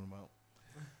I'm talking about.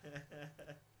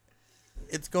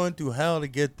 It's going through hell to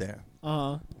get there.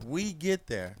 Uh-huh. We get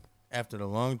there after the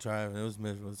long drive, and it was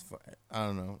miserable. I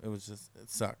don't know. It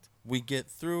sucked. We get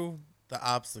through the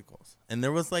obstacles, and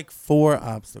there was like 4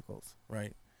 obstacles,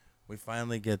 right? We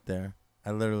finally get there.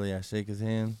 I shake his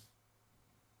hand.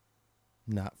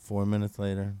 Not 4 minutes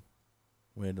later,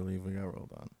 we had to leave. We got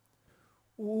rolled on.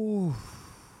 Ooh.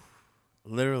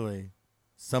 Literally,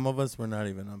 some of us were not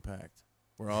even unpacked.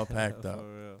 We're all packed up. For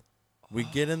real. We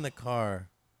get in the car.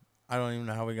 I don't even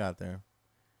know how we got there.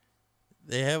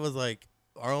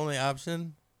 Our only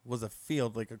option was a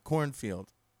field, like a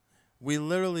cornfield. We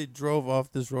literally drove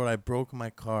off this road. I broke my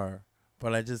car,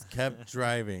 but I just kept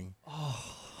driving.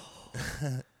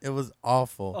 It was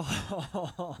awful.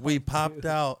 We popped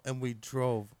out and we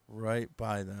drove right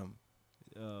by them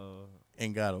Yo,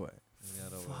 and got away. you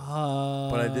gotta wait.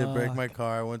 Fuck. But I did break my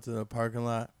car. I went to the parking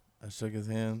lot. I shook his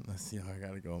hand. I see how I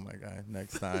gotta go, my guy.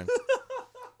 Next time.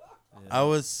 I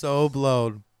was so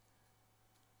blown.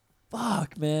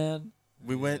 Fuck, man.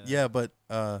 We went, but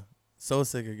so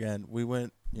sick again. We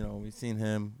went, we seen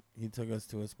him. He took us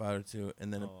to a spot or two,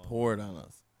 and then it poured on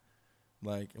us.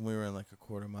 And we were in like a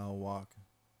quarter-mile walk.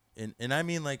 And I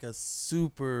mean like a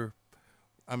super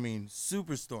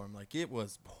storm. Like it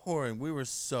was pouring. We were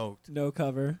soaked. No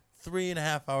cover.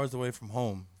 3.5 hours away from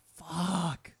home.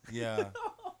 Fuck. Yeah.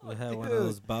 We had one of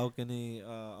those balcony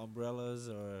umbrellas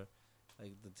or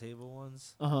like the table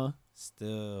ones. Uh-huh.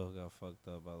 Still got fucked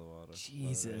up by the water.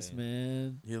 Jesus,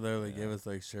 man. He literally gave us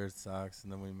like shirts, socks,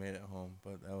 and then we made it home.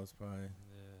 But that was probably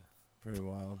pretty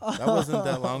wild. That wasn't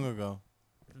that long ago.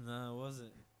 No, it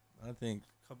wasn't. I think,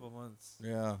 Couple months.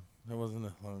 yeah, that wasn't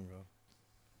that long ago.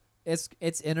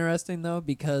 it's interesting though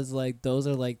because like those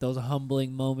are like those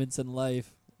humbling moments in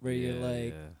life where you're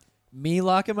like me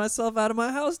locking myself out of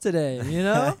my house today, you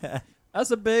know?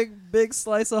 That's a big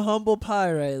slice of humble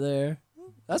pie right there.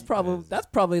 That's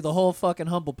probably the whole fucking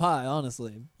humble pie,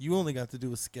 honestly. You only got to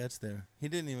do a sketch there. He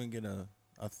didn't even get a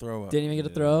throw up. Didn't even get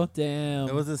a throw? Damn.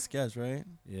 It was a sketch, right?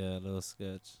 Yeah, a little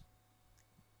sketch.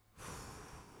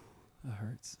 That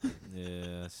hurts.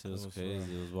 Yeah, shit was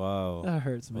crazy. It was wild. That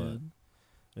hurts, man.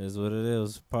 It is what it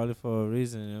is. Probably for a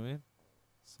reason, you know what I mean?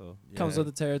 So Comes with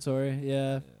the territory,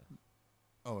 yeah.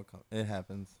 Oh, it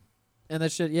happens. And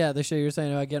that shit, the shit you're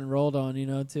saying about getting rolled on, you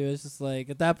know, too. It's just like,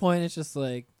 at that point, it's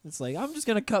like, I'm just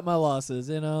going to cut my losses,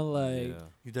 you know? Like,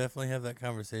 you definitely have that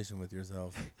conversation with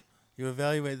yourself. You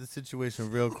evaluate the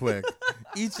situation real quick.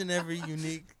 Each and every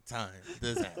unique time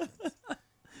this happens.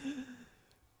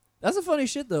 That's the funny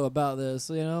shit, though, about this,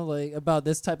 you know, like, about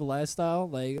this type of lifestyle,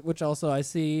 like, which also I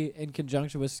see in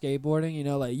conjunction with skateboarding, you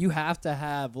know, like, you have to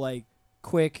have, like,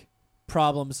 quick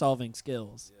problem-solving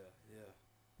skills.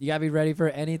 You gotta be ready for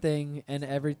anything and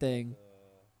everything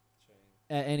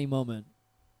at any moment.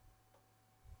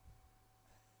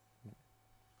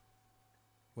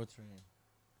 What train?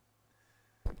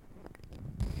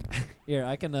 Here,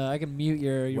 I can mute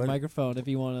your microphone if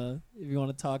you wanna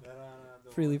talk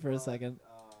freely for a second.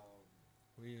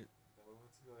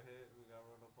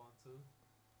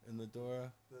 In the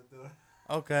Dora.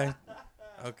 Okay.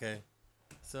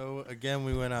 So again,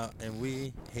 we went out and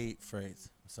we hate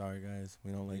freights. Sorry guys,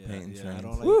 we don't like painting trains. I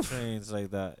don't like trains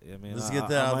like that. I mean, let's get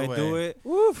that out of the way. I might do it,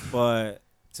 but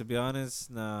to be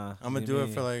honest, nah. I'm gonna do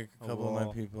it for like a couple of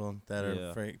my people that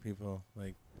are freight people.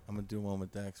 Like I'm gonna do one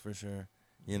with Dex for sure.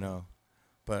 You know,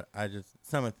 but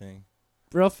it's not my thing.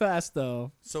 Real fast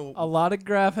though. So a lot of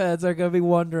graph heads are gonna be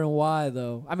wondering why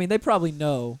though. I mean, they probably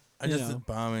know. I just did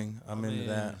bombing. I'm into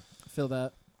that. I feel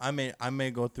that. I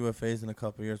may go through a phase in a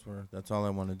couple of years where that's all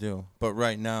I want to do. But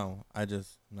right now, I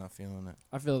just not feeling it.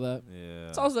 I feel that. Yeah.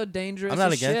 It's also dangerous. I'm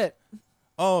not as against shit.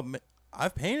 Oh,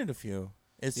 I've painted a few.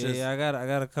 It's just I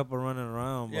got a couple running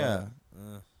around. Yeah.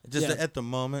 Just at the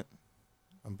moment,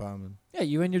 I'm bombing. Yeah,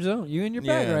 you in your zone. You in your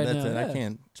bag right that's now. It. Yeah. I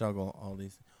can't juggle all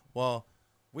these. Well,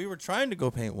 we were trying to go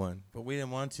paint one, but we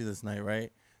didn't want to this night,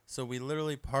 right? So we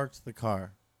literally parked the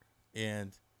car,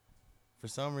 and for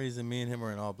some reason, me and him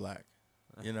were in all black.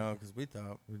 You know, because we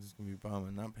thought we were just going to be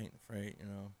bombing, not painting freight, you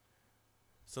know.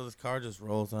 So this car just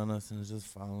rolls on us and it's just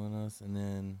following us. And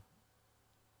then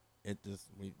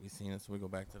we seen it, so we go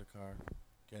back to the car.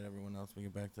 Get everyone else, we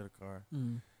get back to the car.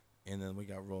 And then we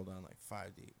got rolled on like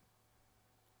 5 deep.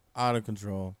 Out of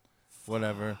control.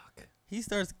 Whatever. He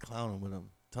starts clowning with him,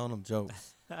 telling him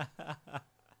jokes.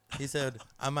 He said,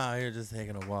 I'm out here just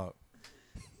taking a walk.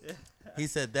 He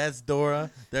said, that's Dora.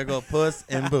 There go Puss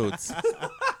in Boots.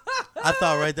 I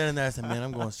thought right then and there, I said, man,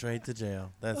 I'm going straight to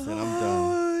jail. That's it. I'm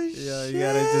done. Yeah, you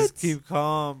got to just keep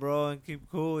calm, bro, and keep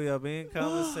cool. Yeah, being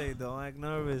conversate. Don't act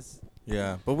nervous.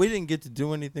 Yeah, but we didn't get to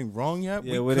do anything wrong yet.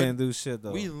 Yeah, we didn't do shit,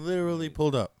 though. We literally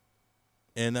pulled up,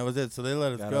 and that was it. So they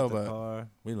let us go, but car.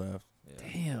 We left. Yeah.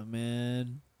 Damn,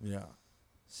 man. Yeah.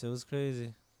 Shit was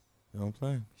crazy. Don't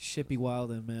play. Shit be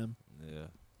wildin', man. Yeah.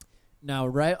 Now,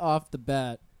 right off the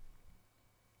bat,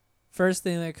 first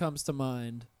thing that comes to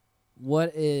mind,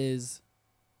 what is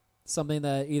something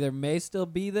that either may still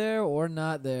be there or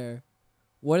not there?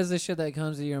 What is the shit that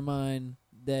comes to your mind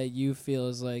that you feel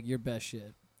is like your best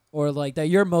shit? Or like that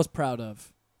you're most proud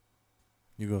of?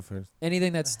 You go first.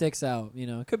 Anything that sticks out, you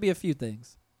know. It could be a few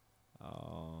things.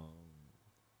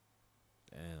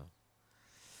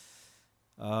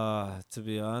 Damn. To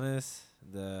be honest,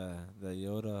 the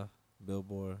Yoda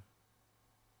billboard,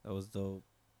 that was dope.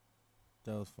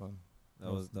 That was fun.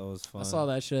 That was fun. I saw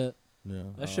that shit. Yeah.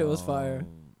 That shit was fire.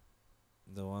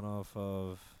 The one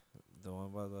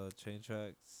by the train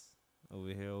tracks over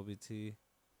here, OBT.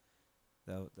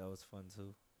 That was fun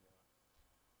too.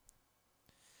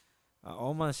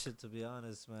 All my shit, to be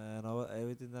honest, man.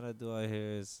 Everything that I do out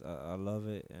here is I love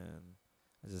it and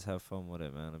I just have fun with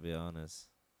it, man. To be honest,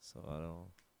 so I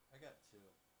got two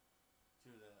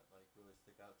that like really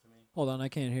stick out to me. Hold on, I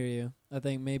can't hear you. I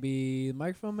think maybe the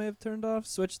microphone may have turned off.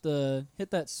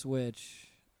 Hit that switch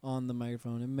on the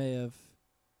microphone. It may have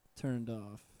turned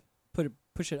off.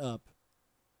 Push it up.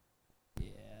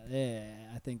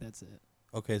 Yeah, I think that's it.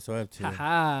 Okay, so I have two.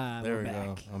 Haha, there we're we back.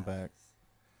 go. I'm back.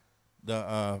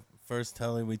 The first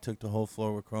telly, we took the whole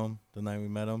floor with Chrome the night we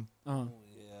met him. Uh-huh.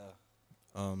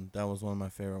 yeah. That was one of my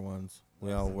favorite ones.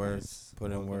 We all worked,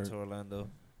 put in work. To Orlando.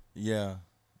 Yeah,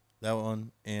 that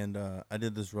one. And I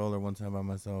did this roller one time by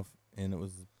myself, and it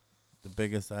was the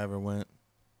biggest I ever went,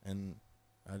 and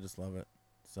I just love it.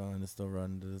 So and it's still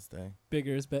running to this day.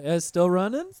 Bigger is better. It's still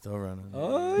running? Still running.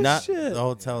 Oh, not shit. The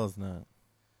hotel is not.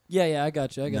 Yeah, I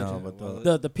got you. No, you.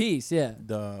 but The piece, yeah.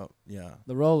 the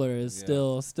The roller is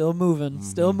Yeah. still moving,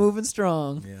 still Mhm. moving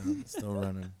strong. yeah, it's still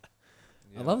running.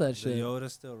 I love that The shit.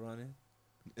 Yoda's still running.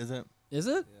 Is it? Is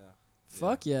it? Yeah.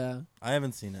 Fuck yeah. I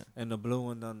haven't seen it. And the blue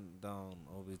one down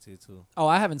OBT too. Oh,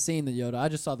 I haven't seen the Yoda. I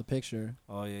just saw the picture.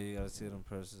 Oh yeah, you gotta see it in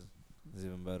person. It's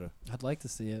even better. I'd like to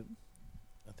see it.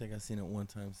 I think I've seen it one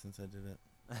time since I did it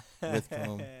with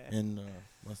Chrome in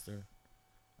MUSTR.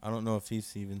 I don't know if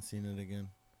he's even seen it again.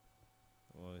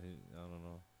 Well, I don't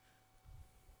know.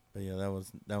 But yeah,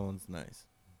 that one's nice.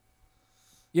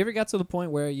 You ever got to the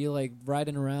point where you like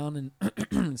riding around and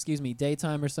excuse me,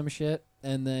 daytime or some shit,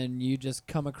 and then you just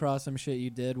come across some shit you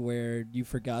did where you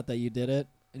forgot that you did it,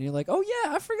 and you're like, oh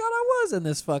yeah, I forgot I was in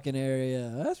this fucking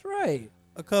area. That's right.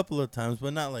 A couple of times,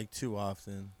 but not like too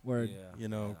often. Word. Yeah. You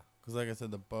know, Yeah. because like I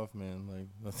said, the buff man, like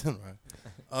nothing right.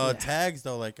 Yeah. Tags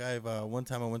though, like I've one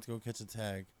time I went to go catch a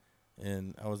tag,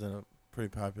 and I was in a pretty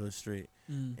popular street,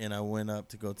 and I went up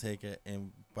to go take it,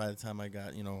 and by the time I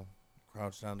got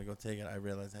crouched down to go take it, I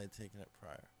realized I had taken it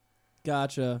prior.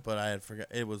 Gotcha. But I had forgot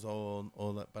it was old,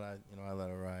 but I let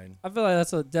it ride. I feel like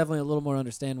that's definitely a little more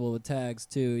understandable with tags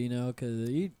too, because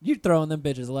you throwing them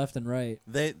bitches left and right.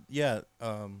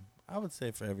 I would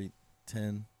say for every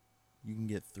 10, you can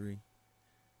get 3.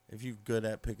 If you're good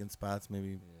at picking spots,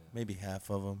 maybe half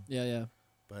of them. Yeah.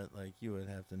 But like you would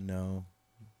have to know,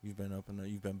 you've been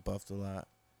you've been buffed a lot,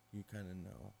 you kind of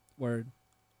know. Word.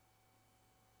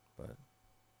 But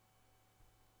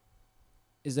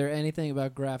Is there anything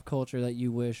about graph culture that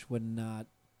you wish would not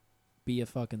be a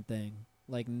fucking thing?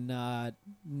 Like not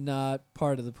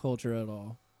part of the culture at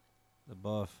all? The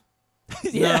buff. I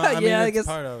it's guess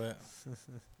part of it.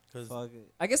 'Cause Fuck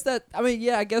it.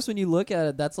 I guess when you look at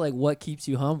it, that's like what keeps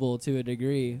you humble to a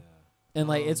degree. Yeah. And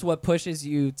like it's what pushes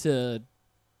you to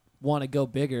want to go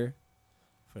bigger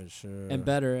For sure. and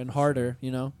better and harder,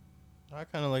 I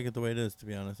kind of like it the way it is, to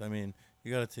be honest. I mean,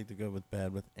 you got to take the good with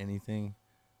bad with anything.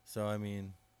 So, I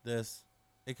mean,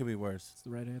 it could be worse. That's the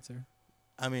right answer.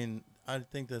 I mean, I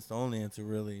think that's the only answer,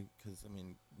 really, because, I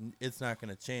mean, it's not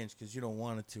going to change because you don't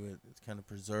want it to. It's kind of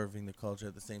preserving the culture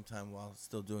at the same time while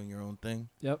still doing your own thing.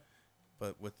 Yep.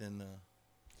 But within the...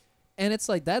 And it's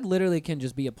like that literally can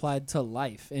just be applied to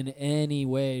life in any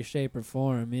way, shape, or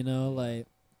form, like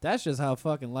that's just how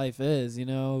fucking life is,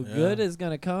 Good is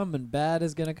going to come and bad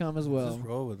is going to come as well. Just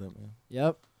roll with it, man.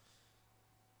 Yep.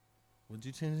 Would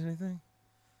you change anything?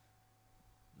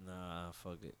 Nah,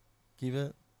 fuck it. Keep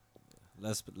it?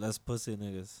 Less pussy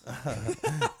niggas.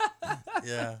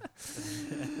 Yeah.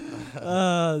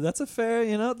 That's a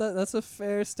fair, that's a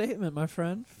fair statement, my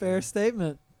friend. Fair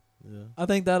statement. Yeah. I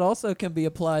think that also can be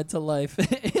applied to life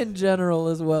in general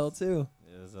as well, too.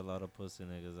 Yeah, there's a lot of pussy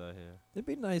niggas out here. It'd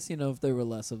be nice, if there were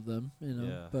less of them,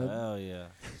 Yeah. But Hell yeah.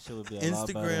 Shit would be a lot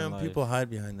better in Instagram, life. people hide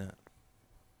behind that.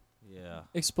 Yeah.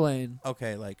 explain.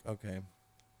 Okay.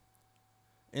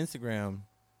 Instagram,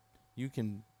 you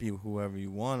can be whoever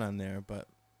you want on there, but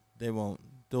they won't.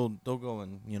 They'll go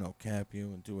and cap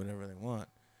you and do whatever they want,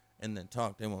 and then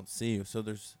talk. They won't see you. So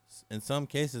in some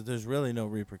cases there's really no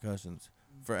repercussions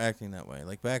for acting that way.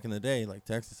 Like back in the day, like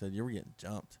Texas said, you were getting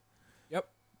jumped. Yep.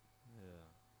 Yeah.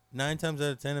 9 times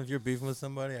out of 10, if you're beefing with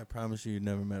somebody, I promise you'd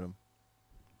never met them.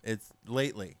 It's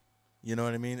lately, you know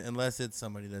what I mean? Unless it's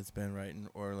somebody that's been writing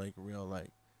or like real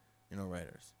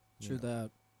writers. True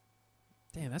that.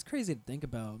 Damn, that's crazy to think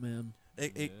about, man.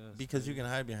 Because you can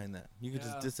hide behind that. You can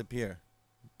just disappear.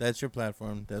 That's your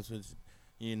platform. That's what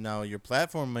your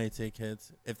platform may take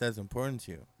hits if that's important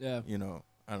to you. Yeah.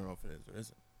 I don't know if it is or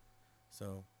isn't.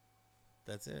 So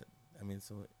that's it. I mean,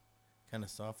 so it kind of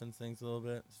softens things a little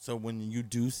bit. So when you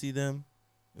do see them,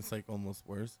 it's like almost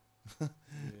worse.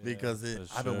 Because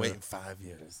I've been waiting 5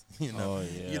 years. You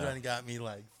done got me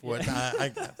like 4 times. I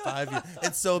got 5 years.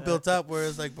 It's so built up.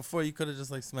 Whereas like before, you could have just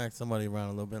like smacked somebody around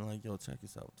a little bit and like, yo, check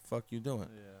yourself. What the fuck you doing?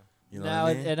 Yeah. You know Now what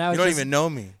I it- mean? and now you it's don't just- even know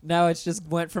me. Now it's just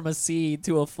went from a seed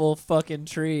to a full fucking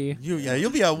tree.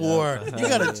 You'll be at war.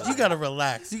 You gotta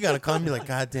relax. You gotta come and be like,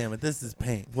 God damn it, this is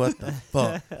pain. What the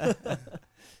fuck?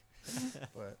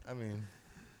 But I mean,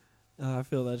 I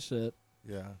feel that shit.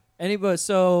 yeah.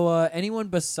 Anyone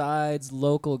besides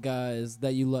local guys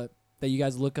that you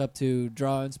guys look up to,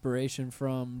 draw inspiration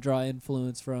from, draw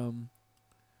influence from?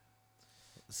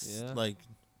 Yeah. Like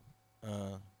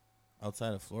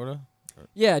outside of Florida,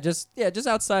 Yeah, just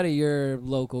outside of your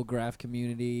local graph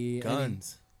community.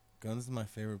 guns. Guns is my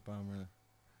favorite bomber.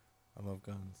 I love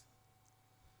guns.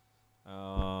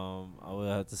 I would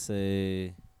have to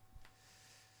say,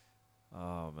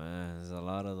 oh man, there's a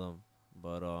lot of them,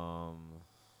 but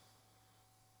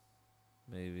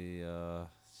maybe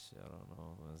shit, I don't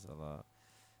know. There's a lot.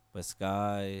 But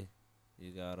Sky,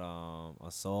 you got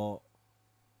Assault.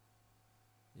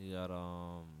 You got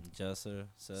Jesser,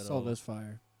 Seto. Soul this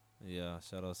fire. Yeah,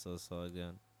 shout out to Assault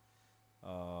again.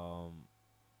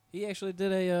 He actually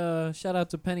did a shout out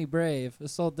to Penny Brave.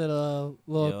 Assault did a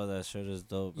little. Yo, that shirt is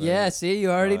dope. Right? Yeah, see,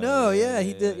 you already know. Yeah,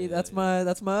 he did. yeah, That's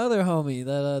yeah. my other homie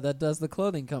that does the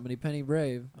clothing company, Penny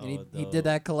Brave. And he did dope.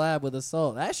 that collab with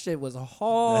Assault. That shit was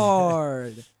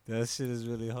hard, That shit is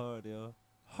really hard, yo.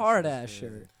 hard That ass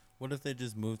shit is shirt. What if they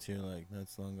just moved here like not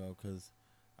so long ago? Cause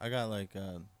I got like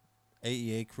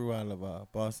AEA crew out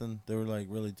of Boston. They were like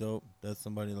really dope. That's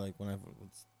somebody like when I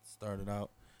started out.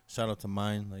 Shout out to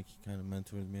Mine. Like he kind of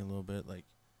mentored me a little bit. Like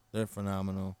they're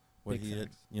phenomenal. What Big he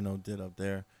thanks. did up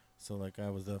there. So like I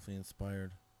was definitely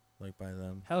inspired like by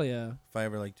them. Hell yeah, If I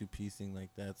ever like do piecing, like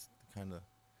that's kind of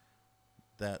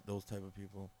those type of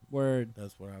people. word.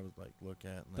 That's what I would like look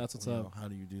at. Like, That's what's you up. know, how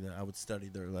do you do that? I would study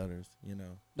their letters. You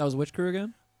know, That was which crew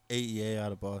again? AEA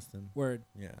out of Boston. Word.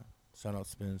 Yeah. Shout out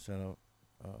Spin. Shout out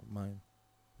Mine.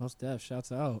 Most def.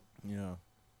 Shouts out. Yeah.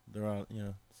 They're out.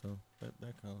 Yeah. So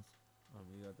that counts.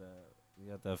 You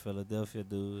got that Philadelphia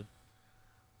dude.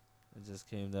 It just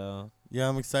came down. Yeah,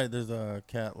 I'm excited. There's a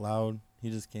cat Loud. He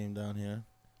just came down here.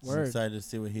 I'm Word. excited to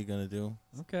see what he gonna do.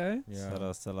 Okay. Yeah. Shout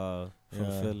out to Loud from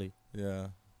Yeah. Philly. Yeah.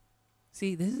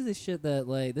 See, this is the shit that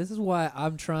like this is why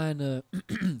I'm trying to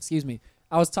excuse me.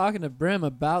 I was talking to Brim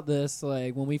about this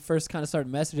like when we first kind of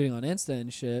started messaging on Insta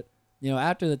and shit. You know,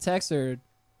 after the Texter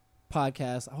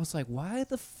podcast, I was like, why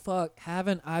the fuck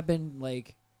haven't I been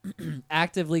like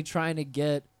actively trying to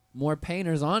get more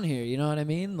painters on here? You know what I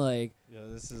mean? Like Yeah,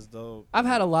 this is dope. I've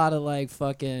had a lot of like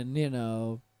fucking, you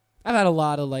know, I've had a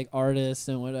lot of like artists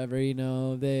and whatever, you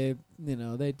know, they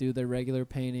do their regular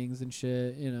paintings and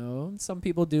shit, you know. And some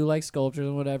people do like sculptures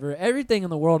and whatever. Everything in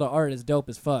the world of art is dope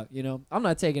as fuck, you know. I'm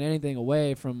not taking anything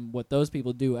away from what those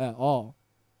people do at all.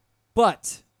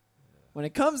 But when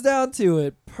it comes down to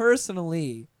it,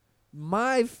 personally,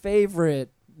 my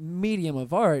favorite medium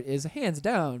of art is hands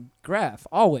down graph,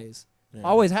 always. Yeah.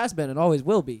 Always has been and always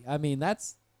will be. I mean,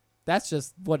 that's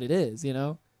just what it is, you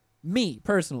know. Me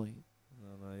personally.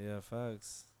 No, yeah,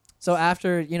 facts. So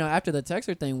after the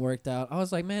Texter thing worked out, I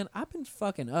was like, man, I've been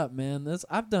fucking up, man.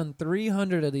 I've done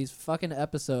 300 of these fucking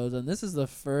episodes, and this is the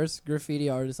first graffiti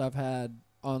artist I've had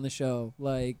on the show.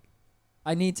 Like,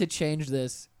 I need to change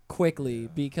this quickly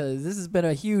because this has been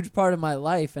a huge part of my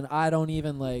life, and I don't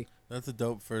even like. That's a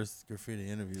dope first graffiti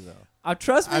interview though.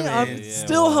 Trust me, I mean, I'm yeah,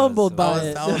 still well, humbled so- by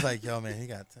I it. was like, yo, man, he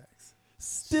got text.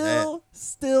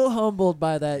 Still humbled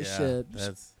by that Yeah, shit.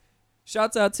 That's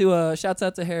Shouts out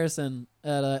to Harrison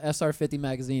at SR50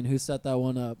 magazine who set that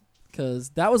one up, cause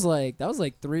that was like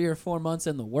 3 or 4 months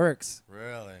in the works.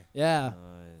 really. Yeah,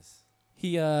 Nice.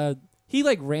 he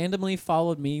like randomly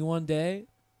followed me one day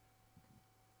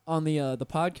on the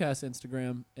podcast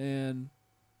Instagram, and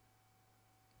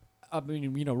I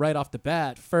mean, you know, right off the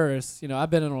bat, first, you know, I've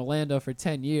been in Orlando for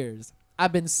 10 years.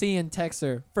 I've been seeing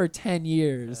Texer for 10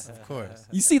 years. Of course.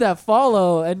 You see that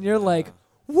follow, and you're like,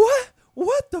 what?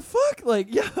 What the fuck?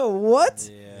 Like, yo, what?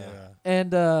 Yeah.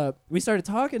 And we started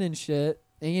talking and shit,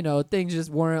 and you know, things just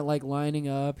weren't like lining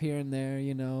up here and there,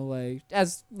 you know, like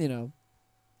as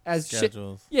shit,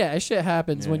 Schedules. as shit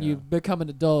happens when you Yeah. become an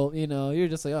adult, you know, you're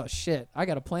just like, oh shit, I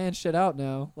gotta plan shit out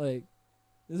now, like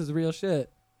this is real shit.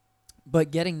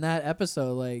 But getting that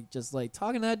episode, like just like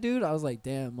talking to that dude, I was like,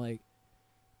 damn, like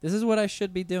this is what I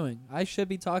should be doing. I should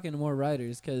be talking to more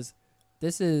writers, because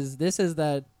this is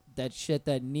that shit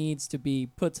that needs to be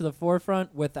put to the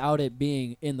forefront without it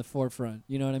being in the forefront.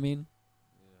 You know what I mean?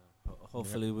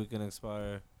 Hopefully we can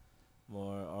inspire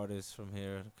more artists from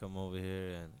here to come over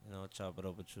here and, you know, chop it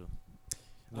up with you.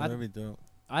 Yeah, that'd be dope.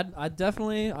 I'm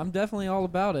definitely all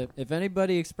about it. If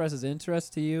anybody expresses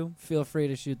interest to you, feel free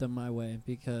to shoot them my way,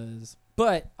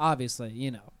 but obviously,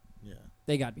 you know, Yeah.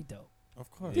 they gotta be dope.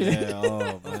 Of course. Yeah, oh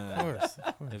Of man. course.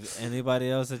 Of course. If anybody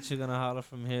else that you're gonna holler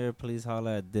from here, please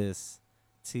holler at this.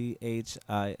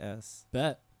 THIS.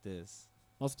 Bet. This.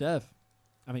 Most def.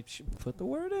 I mean, put the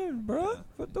word in, bro. Yeah.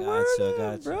 Put the Gotcha, word in,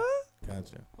 gotcha. bro.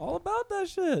 Gotcha. All about that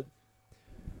shit.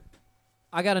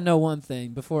 I gotta know one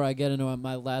thing before I get into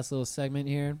my last little segment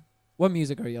here. What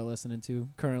music are y'all listening to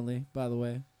currently, by the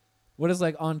way? What is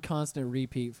like on constant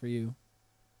repeat for you?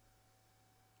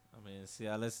 I mean, see,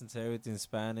 I listen to everything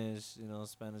Spanish, you know,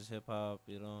 Spanish hip hop,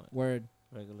 you know, Word.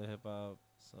 regular hip hop.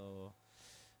 So,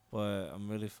 but I'm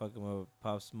really fucking with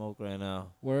Pop Smoke right now.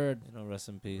 Word. You know, rest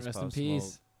in peace. Rest Pop in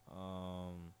peace.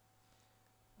 Smoke.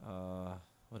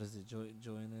 What is it? Joyner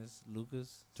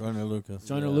Lucas. Joyner Lucas.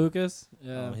 Joyner Yeah. Lucas.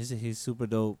 Yeah. He's super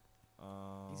dope.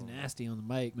 He's nasty on the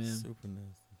mic, man. Super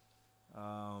nasty.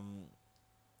 Um,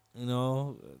 you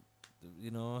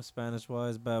know, Spanish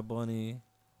wise, Bad Bunny,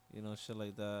 you know, shit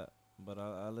like that. But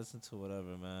I listen to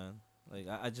whatever, man. Like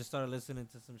I just started listening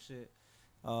to some shit,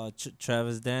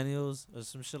 Travis Daniels or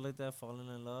some shit like that, Falling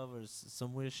in Love or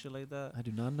some weird shit like that. I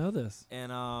do not know this.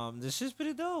 And this shit's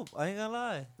pretty dope. I ain't gonna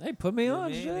lie. Hey, put me You know on,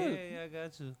 what I mean? shit. Yeah, I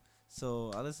got you.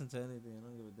 So I listen to anything. I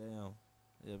don't give a damn.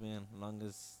 Yeah, man. As long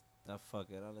as fuck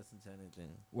it, I listen to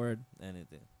anything. Word.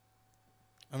 Anything.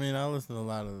 I mean, I listen to a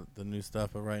lot of the new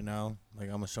stuff, but right now, like,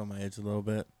 I'm gonna show my age a little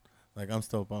bit. Like, I'm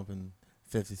still bumping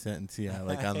 50 Cent and T.I.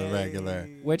 like on the regular.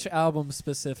 Which album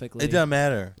specifically? It doesn't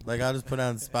matter. Like, I'll just put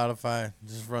on Spotify,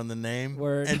 just run the name,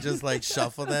 Word. and just like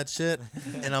shuffle that shit,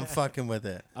 and I'm fucking with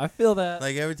it. I feel that.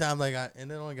 Like every time, like and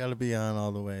it don't gotta be on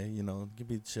all the way, you know, it can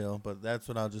be chill, but that's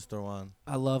what I'll just throw on.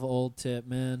 I love Old Tip,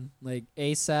 man. Like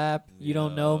ASAP, You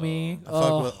Don't Know Me. I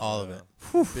fuck with all of it.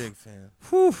 Big fan.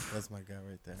 Whew. That's my guy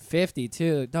right there. 50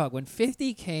 too, dog. When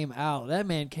 50 came out, that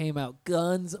man came out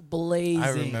guns blazing. I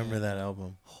remember that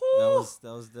album.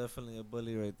 That was definitely a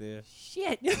bully right there.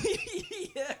 Shit.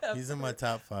 Yeah. He's in my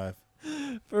top 5.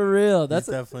 For real. He's That's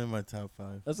definitely in my top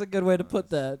 5. a good way to put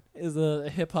that. Is a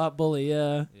hip hop bully,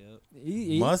 yeah.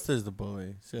 Yep. Mustard's the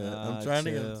bully. Shit, Nah, I'm trying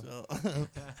chill. to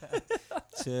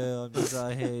get. Chill. I'm just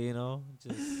out here, you know.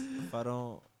 Just if I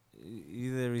don't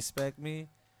either respect me,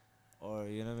 or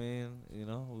you know what I mean. You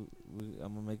know,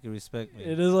 I'm gonna make you respect me.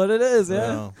 It is what it is, yeah.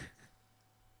 Well,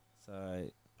 It's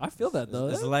alright. I feel that though.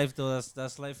 It's life though.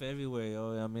 That's life everywhere,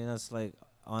 yo. I mean, that's like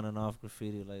on and off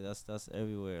graffiti. Like that's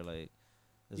everywhere. Like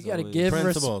You there's gotta always- give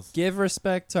Principles. give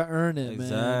respect to earn it,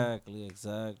 man.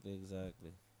 Exactly.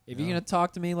 If You you're know? gonna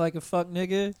talk to me like a fuck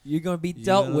nigga, you're gonna be You're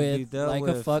dealt gonna be with dealt like a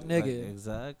with, fuck like, nigga.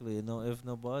 exactly. No if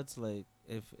no buts. Like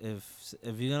if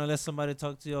you're gonna let somebody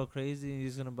talk to you all crazy, and you're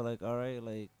just gonna be like, all right,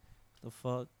 like the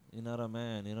fuck, you're not a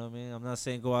man. You know what I mean? I'm not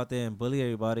saying go out there and bully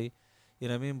everybody. You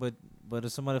know what I mean? But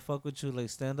if somebody fuck with you, like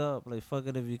stand up. Like fuck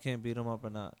it if you can't beat them up or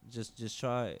not. Just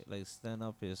try it. Like stand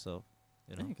up for yourself.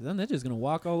 You know? Yeah, 'cause then they're just gonna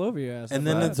walk all over your ass. and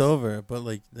then it's over, but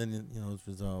like then you know it's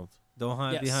resolved Don't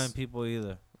hide Yes. behind people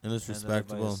either. and it's Handle it by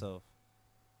respectable. yourself.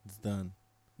 It's done.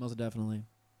 most definitely.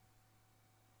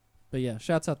 But yeah,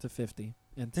 shouts out to 50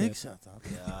 and Big Tip. shots out.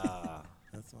 Yeah.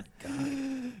 That's my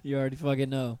guy. You already fucking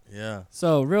know. Yeah.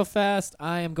 So real fast,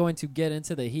 I am going to get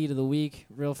into the heat of the week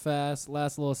real fast.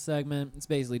 Last little segment. It's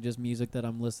basically just music that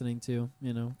I'm listening to,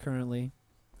 you know, currently,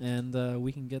 and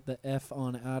we can get the F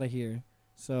on out of here.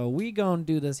 So we gonna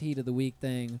do this heat of the week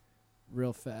thing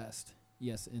real fast.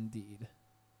 Yes, indeed.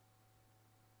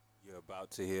 You're about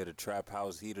to hear the Trap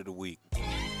House Heat of the Week.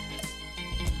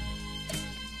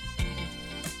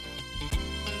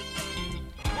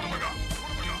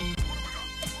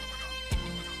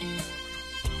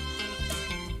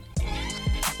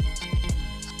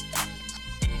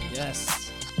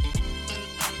 Yes.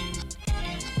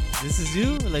 This is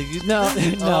you? Like you? No,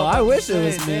 no, I wish it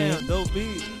was me. Damn, dope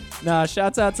beat. Nah,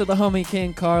 shouts out to the homie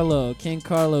King Carlo. King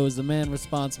Carlo is the man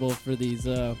responsible for these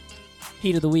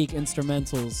Heat of the Week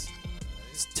instrumentals.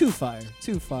 It's too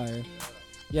fire.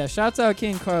 Yeah, shouts out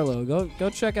King Carlo. Go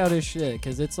check out his shit,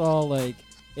 because it's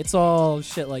all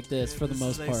shit like this for the This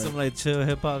most is like part. some like chill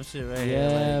hip hop shit right here.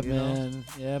 Yeah, Like, you know? man.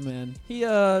 Yeah, man. He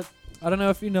I don't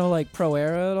know if you know like Pro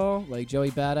Era at all, like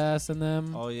Joey Badass and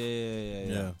them. Oh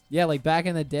yeah. Yeah, like back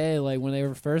in the day, like when they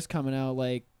were first coming out,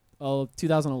 like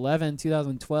 2011,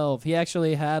 2012, he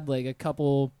actually had like a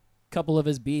couple of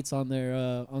his beats on their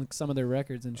on some of their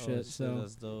records and shit. So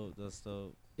That's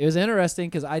dope. it was interesting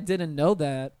because I didn't know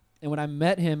that, and when I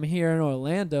met him here in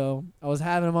Orlando, I was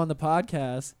having him on the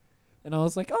podcast, and I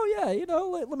was like, oh yeah, you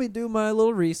know, let me do my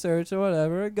little research or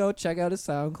whatever, go check out his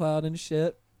SoundCloud and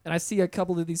shit, and I see a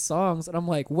couple of these songs, and I'm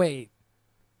like, wait.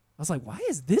 I was like, why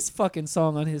is this fucking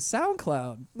song on his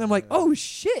SoundCloud? And I'm like, oh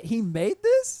shit, he made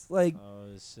this? Like, Oh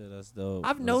shit, that's dope.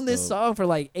 I've known this song for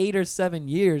like 8 or 7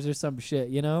 years or some shit,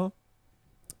 you know?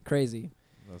 Crazy.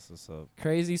 That's what's up.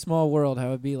 Crazy small world how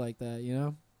it'd be like that, you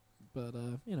know? But,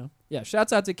 you know. Yeah,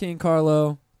 shouts out to King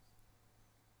Carlo.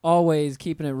 Always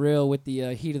keeping it real with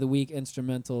the Heat of the Week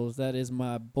instrumentals. That is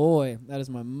my boy. That is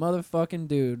my motherfucking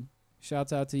dude.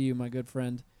 Shouts out to you, my good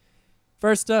friend.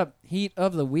 First up, Heat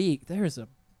of the Week. There's a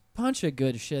bunch of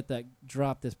good shit that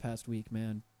dropped this past week,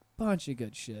 man. Bunch of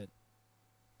good shit.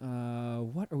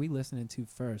 What are we listening to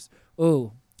first?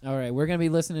 Oh, all right. We're gonna be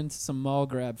listening to some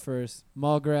Mallgrab first.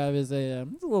 Mallgrab is a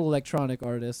little electronic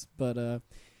artist, but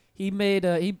he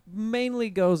mainly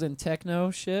goes in techno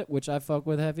shit, which I fuck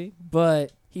with heavy.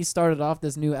 But he started off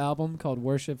this new album called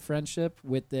Worship Friendship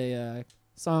with a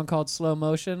song called Slow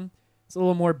Motion. It's a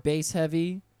little more bass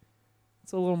heavy.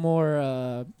 It's a little more,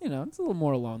 it's a little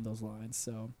more along those lines.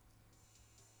 So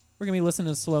We're going to be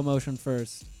listening to Slow Motion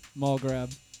first. Mall Grab.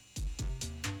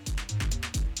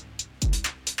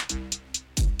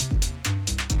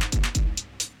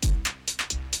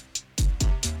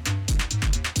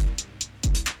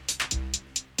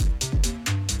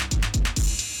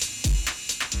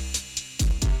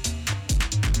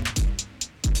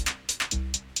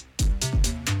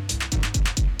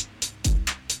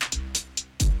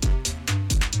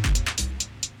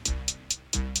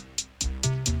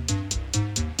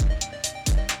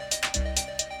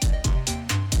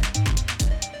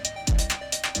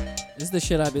 This is the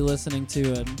shit I'd be listening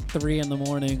to at 3 in the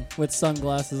morning with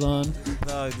sunglasses on.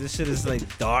 Dog, this shit is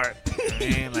like dark.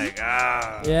 Man, like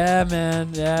Yeah,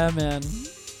 man. Yeah, man.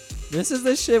 This is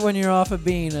the shit when you're off a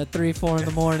bean at 3, 4 in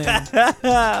the morning.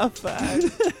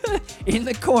 in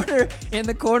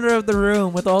the corner of the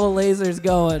room with all the lasers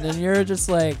going, and you're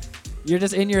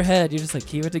just in your head. You're just like,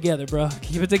 keep it together, bro.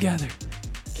 Keep it together.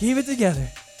 Keep it together.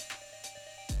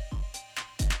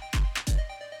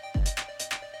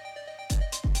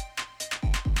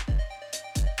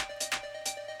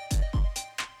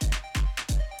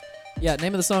 Yeah,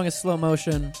 name of the song is Slow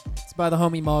Motion. It's by the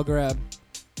homie Mall Grab.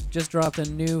 Just dropped a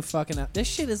new fucking... This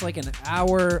shit is like an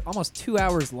hour, almost 2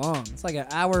 hours long. It's like an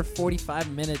hour,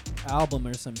 45-minute album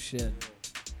or some shit.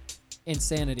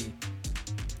 Insanity.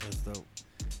 That's dope.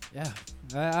 Yeah,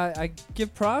 I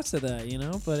give props to that, you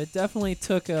know? But it definitely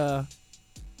took a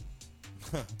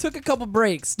couple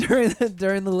breaks during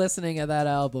the listening of that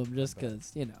album just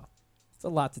because, you know, it's a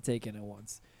lot to take in at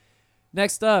once.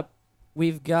 Next up,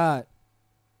 we've got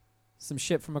some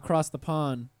shit from across the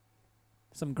pond.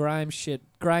 Some grime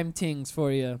tings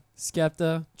for you.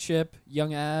 Skepta, Chip,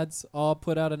 Young Ads all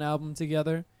put out an album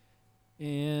together.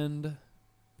 And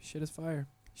shit is fire.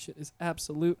 Shit is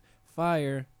absolute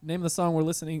fire. Name of the song we're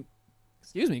listening...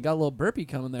 Excuse me, got a little burpee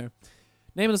coming there.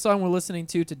 Name of the song we're listening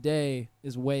to today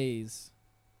is Ways.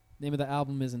 Name of the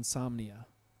album is Insomnia.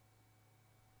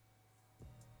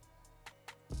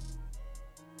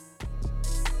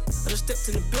 I just stepped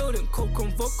in the building, coke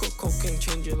on vodka, cocaine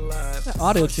change your life. That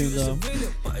auto-tune though.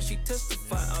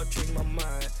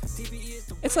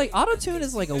 It's like auto-tune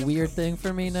is like a weird thing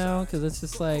for me now because it's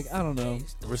just like, I don't know.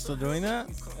 We're still doing that?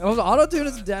 Auto-tune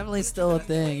is definitely still a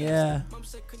thing, yeah.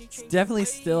 It's definitely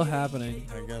still happening.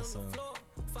 I guess so.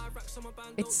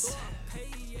 It's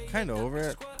Kind of over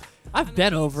it. I've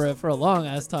been over it for a long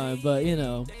ass time, but you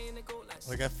know.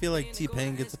 Like, I feel like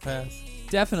T-Pain gets a pass.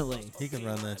 Definitely. He can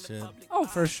run that shit. Oh,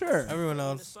 for sure. Everyone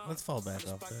else, let's fall back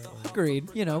off that. Like, Agreed.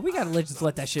 You know, we gotta just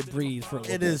let that shit breathe for a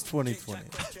little it bit. is 2020.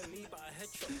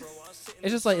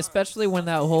 It's just like, especially when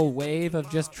that whole wave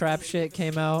of just trap shit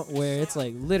came out, where it's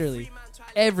like literally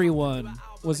everyone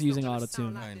was using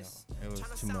autotune. I know. It was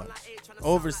too much.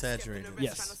 Oversaturated.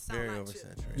 Yes. Very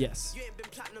oversaturated. Yes. You ain't been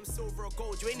platinum, silver, or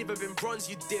gold. You ain't even been bronze,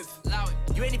 you div.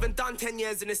 You ain't even done 10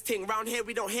 years in this thing. Round here,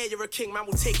 we don't hear you're a king, man,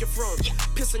 we'll take your throne.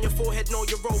 Piss on your forehead, know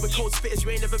you roll with cold spitters. You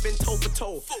ain't never been toe for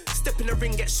toe. Step in the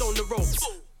ring, get shown the ropes.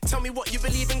 Tell me what you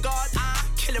believe in, God?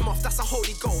 Kill him off, that's a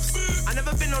holy ghost. I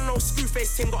never been on no screw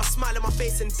face thing. Got a smile on my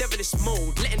face in devilish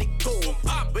mode, letting it go.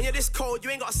 When you're this cold, you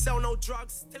ain't gotta sell no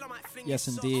drugs. Still I might fling Yes,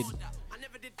 you indeed. soft.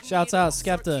 Shouts out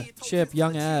Skepta, Chip,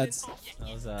 Young Ads.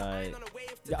 That was alright.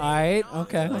 Alright,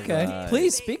 okay. Alright.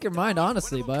 Please speak your mind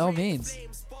honestly, by all means.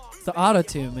 The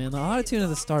autotune, man. The autotune at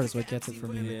the start is what gets it for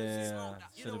me. Yeah,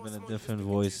 should have been a different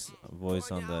voice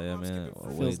on that. Yeah, man, a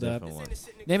way Feels that. different one.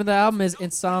 Name of the album is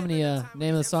Insomnia.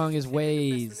 Name of the song is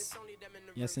Ways.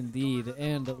 Yes, indeed.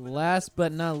 And last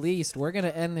but not least, we're going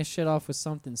to end this shit off with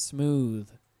something smooth.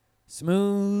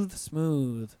 Smooth.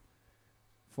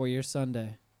 For your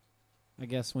Sunday. I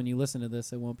guess when you listen to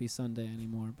this, it won't be Sunday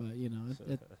anymore, but, you know,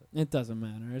 it doesn't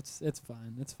matter. It's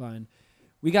fine. It's fine.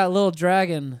 We got Lil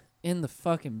Dragon in the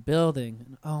fucking building.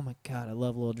 And oh, my God, I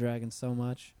love Lil Dragon so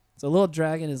much. So Lil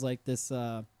Dragon is like this,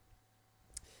 they're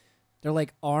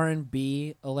like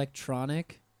R&B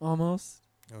electronic almost.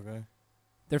 Okay.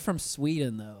 They're from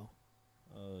Sweden, though.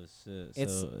 Oh shit!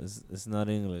 It's- So it's not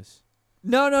English.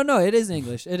 No. It is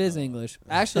English. It is English.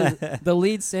 Actually, the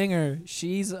lead singer,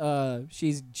 she's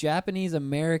Japanese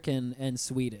American and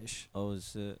Swedish. Oh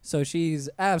shit! So she's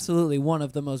absolutely one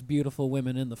of the most beautiful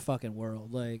women in the fucking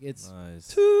world. Like, it's Nice.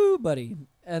 too, buddy.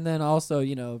 And then also,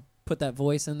 you know, put that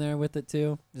voice in there with it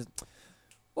too. Just,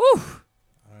 woo, All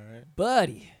right.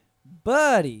 buddy.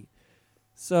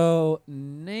 So,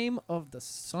 name of the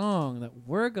song that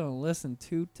we're gonna listen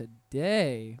to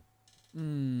today.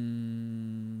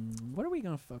 What are we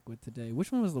gonna fuck with today?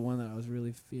 Which one was the one that I was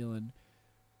really feeling?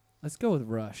 Let's go with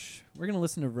Rush. We're gonna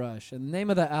listen to Rush, and the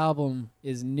name of the album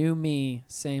is New Me,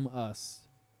 Same Us.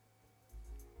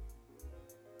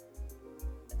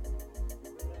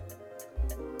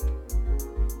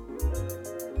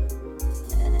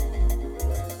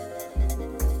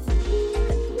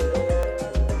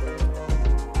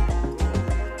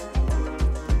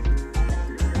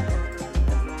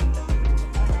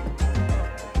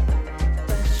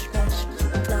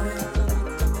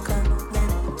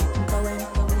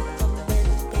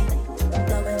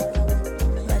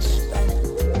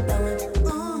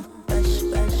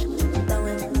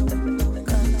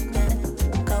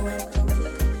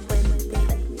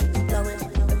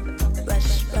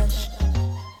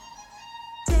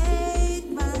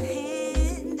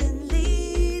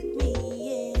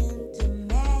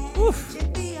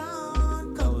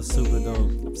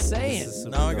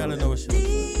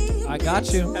 I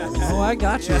got you. Oh, I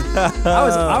got you.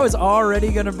 I was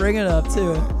already gonna bring it up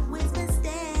too.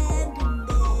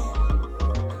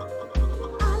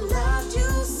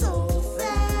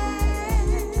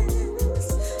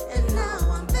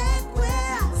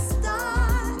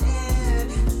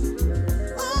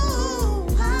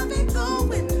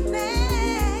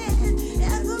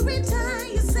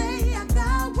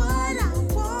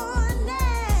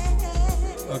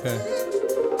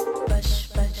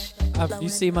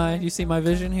 You see my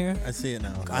vision here? I see it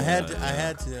now. I had to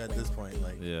at this point,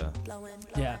 like. Yeah.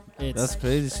 Yeah, That's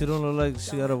crazy. She don't look like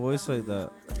she got a voice like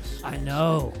that. I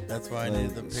know. That's why I Like,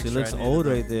 needed the picture. she looks old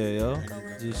right there, yo.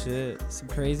 G shit. Some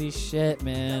crazy shit,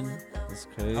 man. That's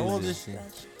crazy. How old is she?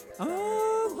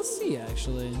 Let's see.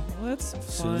 Actually, let's.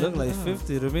 She look like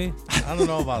 50 to me. I don't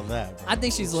know about that. Bro. I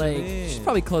think she's What you like mean? she's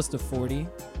probably close to 40.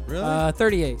 Really?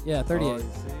 38. Yeah, 38. Oh, you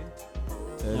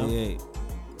see? 38.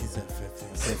 He said 50.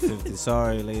 I said 50.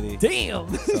 Sorry, lady.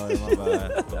 Damn. Sorry, my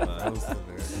bad. My bad.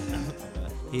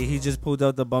 He just pulled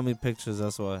out the bummy pictures.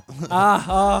 That's why.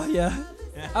 Yeah.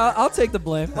 I'll take the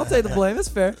blame. It's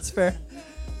fair. It's fair.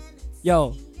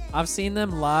 Yo, I've seen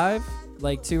them live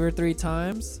like 2 or 3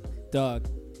 times. Dog.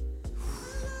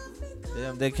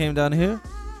 Damn, they came down here.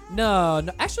 No.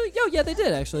 Actually, yeah, they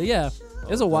did. Actually, yeah. It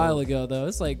was a while ago though.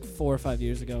 It's like 4 or 5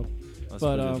 years ago. That's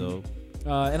But pretty dope.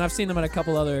 And I've seen them at a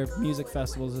couple other music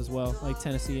festivals as well, like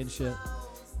Tennessee and shit.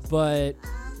 But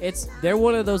they're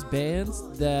one of those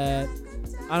bands that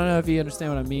I don't know if you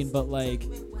understand what I mean, but like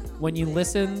when you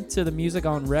listen to the music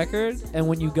on record and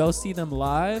when you go see them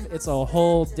live, it's a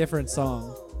whole different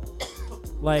song.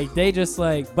 Like they just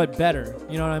like, but better.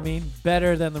 You know what I mean?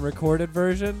 Better than the recorded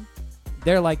version.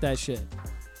 They're like that shit.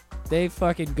 They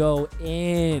fucking go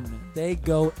in. They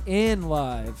go in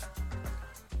live.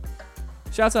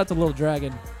 Shouts out to Lil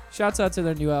Dragon. Shouts out to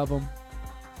their new album.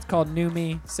 It's called New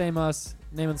Me, Same Us.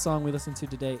 Name of the song we listened to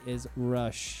today is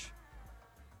Rush.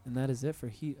 And that is it for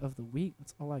Heat of the Week.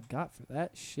 That's all I got for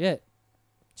that shit.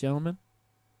 Gentlemen,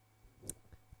 I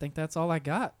think that's all I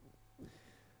got.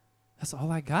 That's all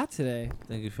I got today.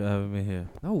 Thank you for having me here.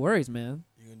 No worries, man.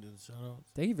 You gonna do the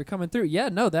shout-outs? Thank you for coming through. Yeah,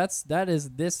 no, that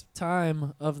is this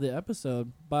time of the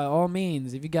episode. By all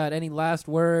means, if you got any last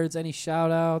words, any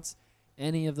shout-outs,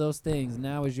 any of those things,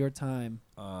 now is your time.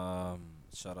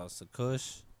 Shout outs to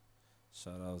Kush.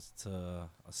 Shout outs to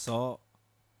Assault,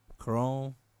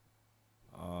 Chrome,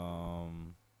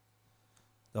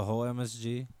 the whole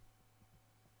MSG,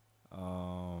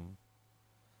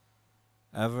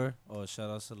 Ever. Oh, shout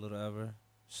outs to Little Ever.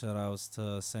 Shout outs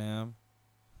to Sam.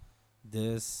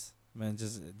 This man,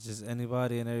 just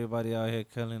anybody and everybody out here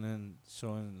killing and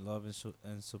showing love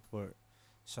and support.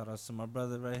 Shout outs to my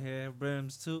brother right here,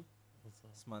 Brims too.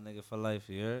 It's my nigga for life,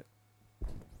 you heard?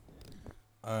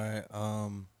 Alright,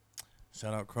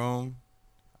 shout out Chrome.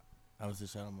 Obviously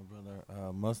shout out my brother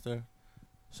MUSTR.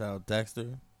 Shout out Dexter.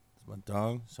 It's my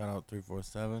dog. Shout out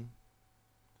 347.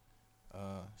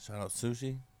 Shout out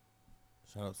Sushi.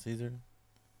 Shout out Caesar.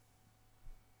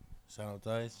 Shout out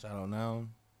Dice. Shout out Noun.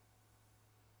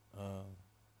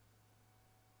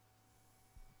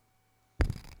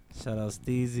 Shout out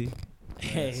Steezy.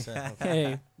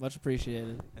 Hey, much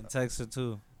appreciated. And Texter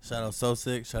too. Shout out So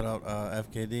Sick. Shout out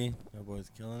FKD. That boy's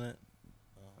killing it.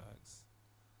 Facts.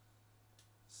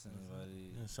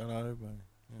 Anybody. Yeah, shout out everybody.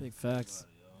 Yeah. Big facts.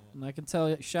 And I can tell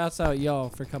you, shouts out y'all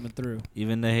for coming through.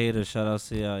 Even the haters, shout out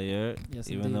to y'all, you heard? Yes,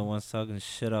 Even indeed. the ones talking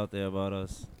shit out there about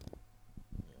us.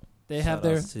 They have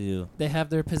Shout-outs to you. they have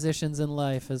their positions in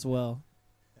life as well.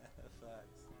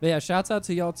 But yeah, shouts out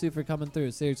to y'all too for coming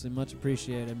through. Seriously, much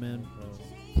appreciated, man.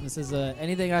 This is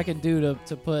anything I can do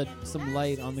to put some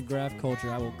light on the graph culture.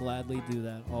 I will gladly do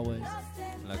that always.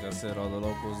 Like I said, all the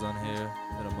locals down here,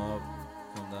 hit them up.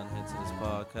 Come down here to this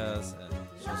podcast and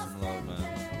show some love,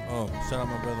 man. Oh, shout out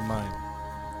my brother Mine.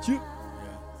 Shoot.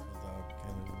 Yeah, that's my dog.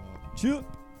 Can't Shoot.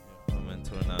 I'm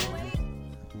into it now.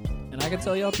 And I can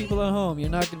tell y'all people at home, you're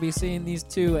not going to be seeing these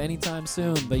two anytime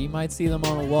soon, but you might see them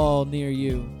on a wall near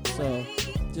you. So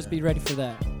just be ready for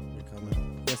that. You're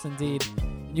coming. Yes, indeed.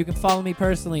 And you can follow me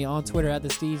personally on Twitter at the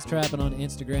Steez Trap and on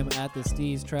Instagram at the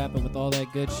Steez Trap. And with all that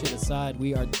good shit aside,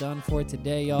 we are done for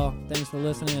today, y'all. Thanks for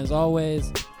listening as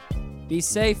always. Be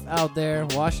safe out there.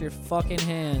 Wash your fucking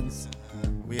hands.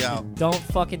 We out. Don't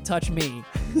fucking touch me.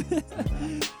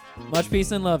 Much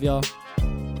peace and love, y'all.